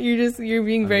 Yeah, you're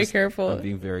being very careful. I'm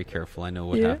being very careful. I know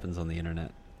what happens on the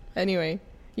internet. Anyway,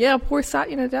 yeah, poor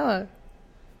Satya Nadella.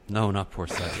 No, not poor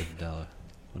Satya Nadella.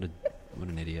 What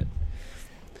an idiot.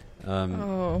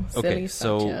 Silly okay,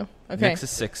 so Satya.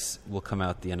 Nexus 6 will come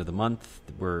out at the end of the month.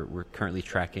 We're currently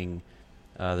tracking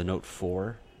the Note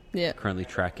 4. Yeah. Currently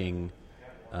tracking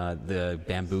the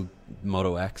Bamboo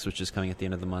Moto X, which is coming at the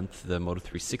end of the month. The Moto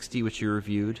 360, which you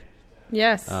reviewed.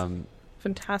 Yes.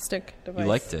 Fantastic device.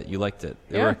 You liked it.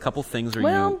 There were a couple things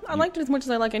where I liked it as much as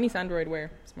I like any Android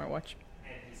Wear smartwatch.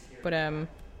 But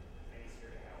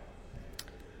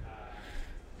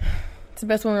it's the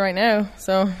best one right now,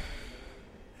 so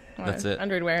that's it.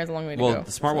 Android Wear has a long way to go. Well,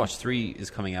 the Smartwatch 3 is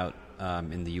coming out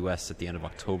in the US at the end of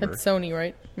October. That's Sony,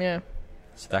 right? Yeah.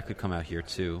 So that could come out here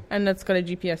too. And that's got a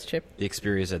GPS chip. The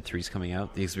Xperia Z3 is coming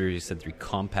out. The Xperia Z3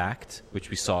 Compact, which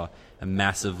we saw a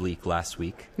massive leak last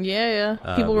week. Yeah.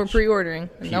 People were pre-ordering.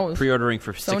 Pre-ordering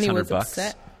for Sony $600. was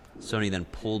upset. Sony then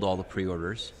pulled all the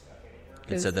pre-orders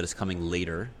and said that it's coming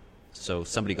later. So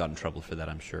somebody got in trouble for that,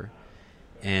 I'm sure.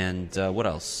 And what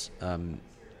else?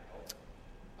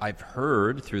 I've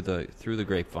heard through the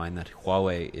grapevine that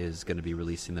Huawei is going to be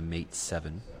releasing the Mate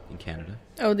 7 in Canada.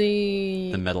 Oh,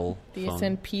 the metal the phone.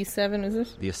 Ascend P7, is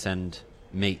it? The Ascend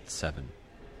Mate 7.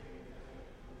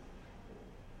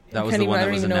 That was the one that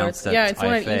was announced at IFA. Yeah, it's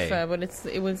one at IFA, but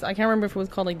it was. I can't remember if it was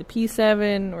called like the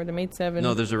P7 or the Mate 7.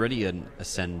 No, there's already an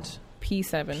Ascend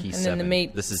P7, and then the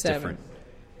Mate. This is 7. different.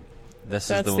 That's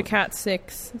the Cat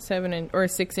 6, 7 or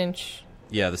 6-inch.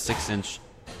 Yeah, the 6-inch.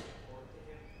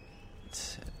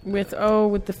 With the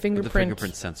fingerprint. With the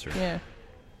fingerprint sensor. Yeah.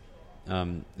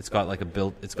 It's got like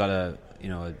it's got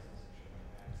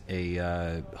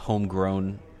a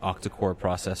homegrown octa-core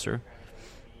processor.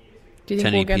 Do you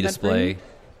think we'll get display.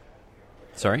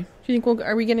 Sorry? Do you think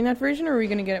are we getting that version, or are we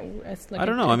going to get it as like I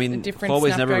don't know. I mean,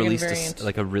 Huawei's never released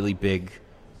a really big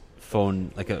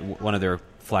phone, like one of their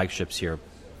flagships here.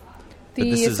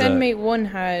 The Ascend Mate 1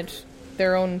 had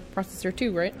their own processor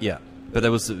too, right? Yeah. But it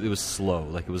was slow.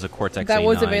 Like, it was a Cortex that A9.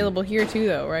 Was available here too,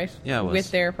 though, right? Yeah, it was.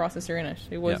 With their processor in it.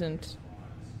 It wasn't... Yeah.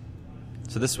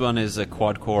 So this one is a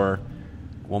quad-core,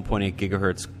 1.8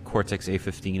 gigahertz Cortex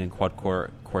A15 and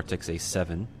quad-core Cortex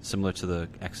A7, similar to the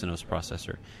Exynos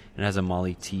processor. And it has a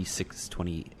Mali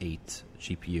T628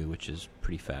 GPU, which is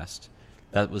pretty fast.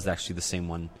 That was actually the same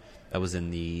one that was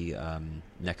in the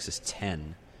Nexus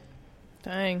 10.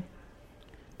 Dang.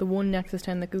 The one Nexus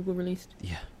 10 that Google released.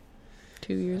 Yeah.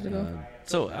 2 years ago.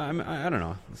 So I don't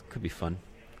know. This could be fun.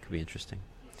 Could be interesting.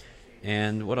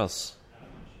 And what else?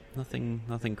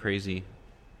 Nothing crazy.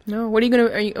 No. What are you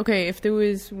gonna? Okay, if there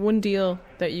was one deal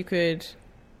that you could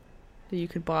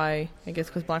buy, I guess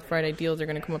because Black Friday deals are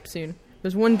gonna come up soon.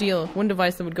 There's one deal, one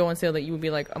device that would go on sale that you would be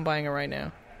like, I'm buying it right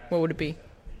now. What would it be?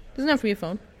 Doesn't have to be a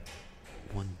phone.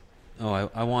 One.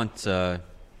 Oh, I want.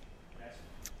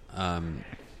 I'm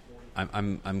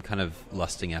kind of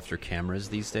lusting after cameras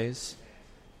these days.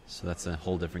 So that's a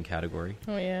whole different category.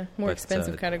 Oh, yeah. More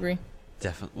expensive category.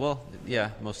 Definitely. Well,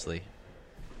 yeah, mostly.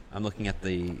 I'm looking at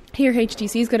the... Here,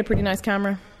 HTC's got a pretty nice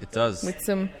camera. It does. With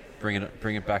some... Bring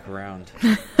it back around.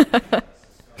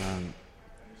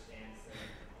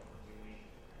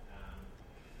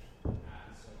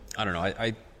 I don't know.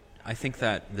 I think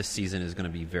that this season is going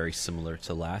to be very similar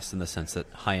to last in the sense that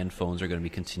high-end phones are going to be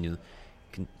continue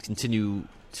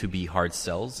to be hard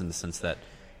sells in the sense that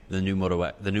the new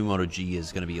Moto G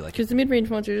is going to be like... Because the mid-range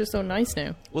phones are just so nice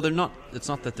now. Well, they're not... It's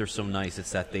not that they're so nice.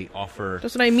 It's that they offer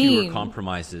That's what I mean. fewer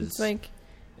compromises. It's like...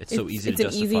 It's so easy to justify.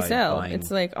 It's an easy sell. Buying. It's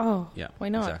like, why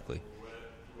not? Exactly.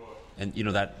 And,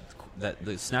 that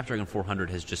the Snapdragon 400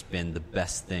 has just been the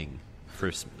best thing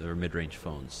for their mid-range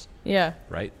phones. Yeah.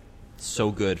 Right?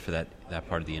 So good for that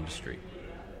part of the industry.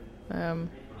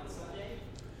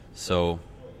 So...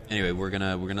 Anyway, we're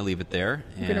gonna leave it there.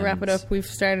 We're gonna wrap it up. We've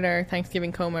started our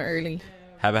Thanksgiving coma early.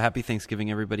 Have a happy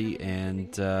Thanksgiving, everybody,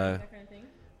 and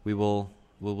we will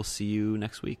see you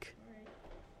next week.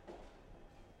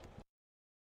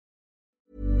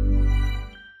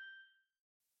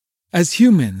 As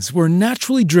humans, we're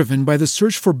naturally driven by the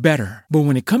search for better. But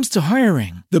when it comes to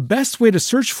hiring, the best way to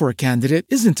search for a candidate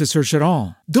isn't to search at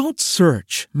all. Don't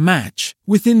search, match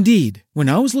with Indeed. When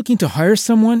I was looking to hire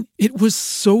someone, it was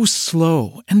so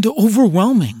slow and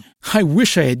overwhelming. I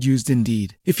wish I had used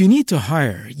Indeed. If you need to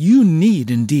hire, you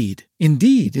need Indeed.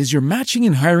 Indeed is your matching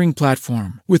and hiring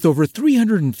platform with over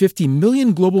 350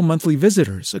 million global monthly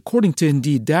visitors, according to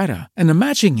Indeed data, and a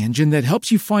matching engine that helps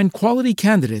you find quality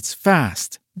candidates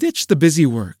fast. Ditch the busy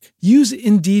work. Use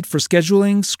Indeed for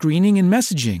scheduling, screening, and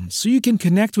messaging so you can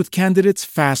connect with candidates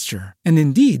faster. And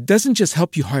Indeed doesn't just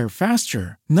help you hire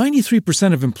faster.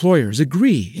 93% of employers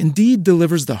agree Indeed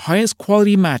delivers the highest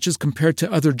quality matches compared to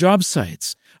other job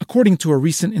sites, according to a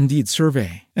recent Indeed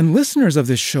survey. And listeners of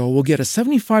this show will get a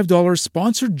 $75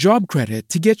 sponsored job credit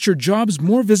to get your jobs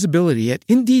more visibility at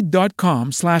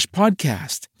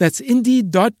Indeed.com/podcast. That's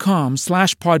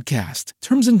Indeed.com/podcast.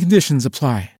 Terms and conditions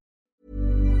apply.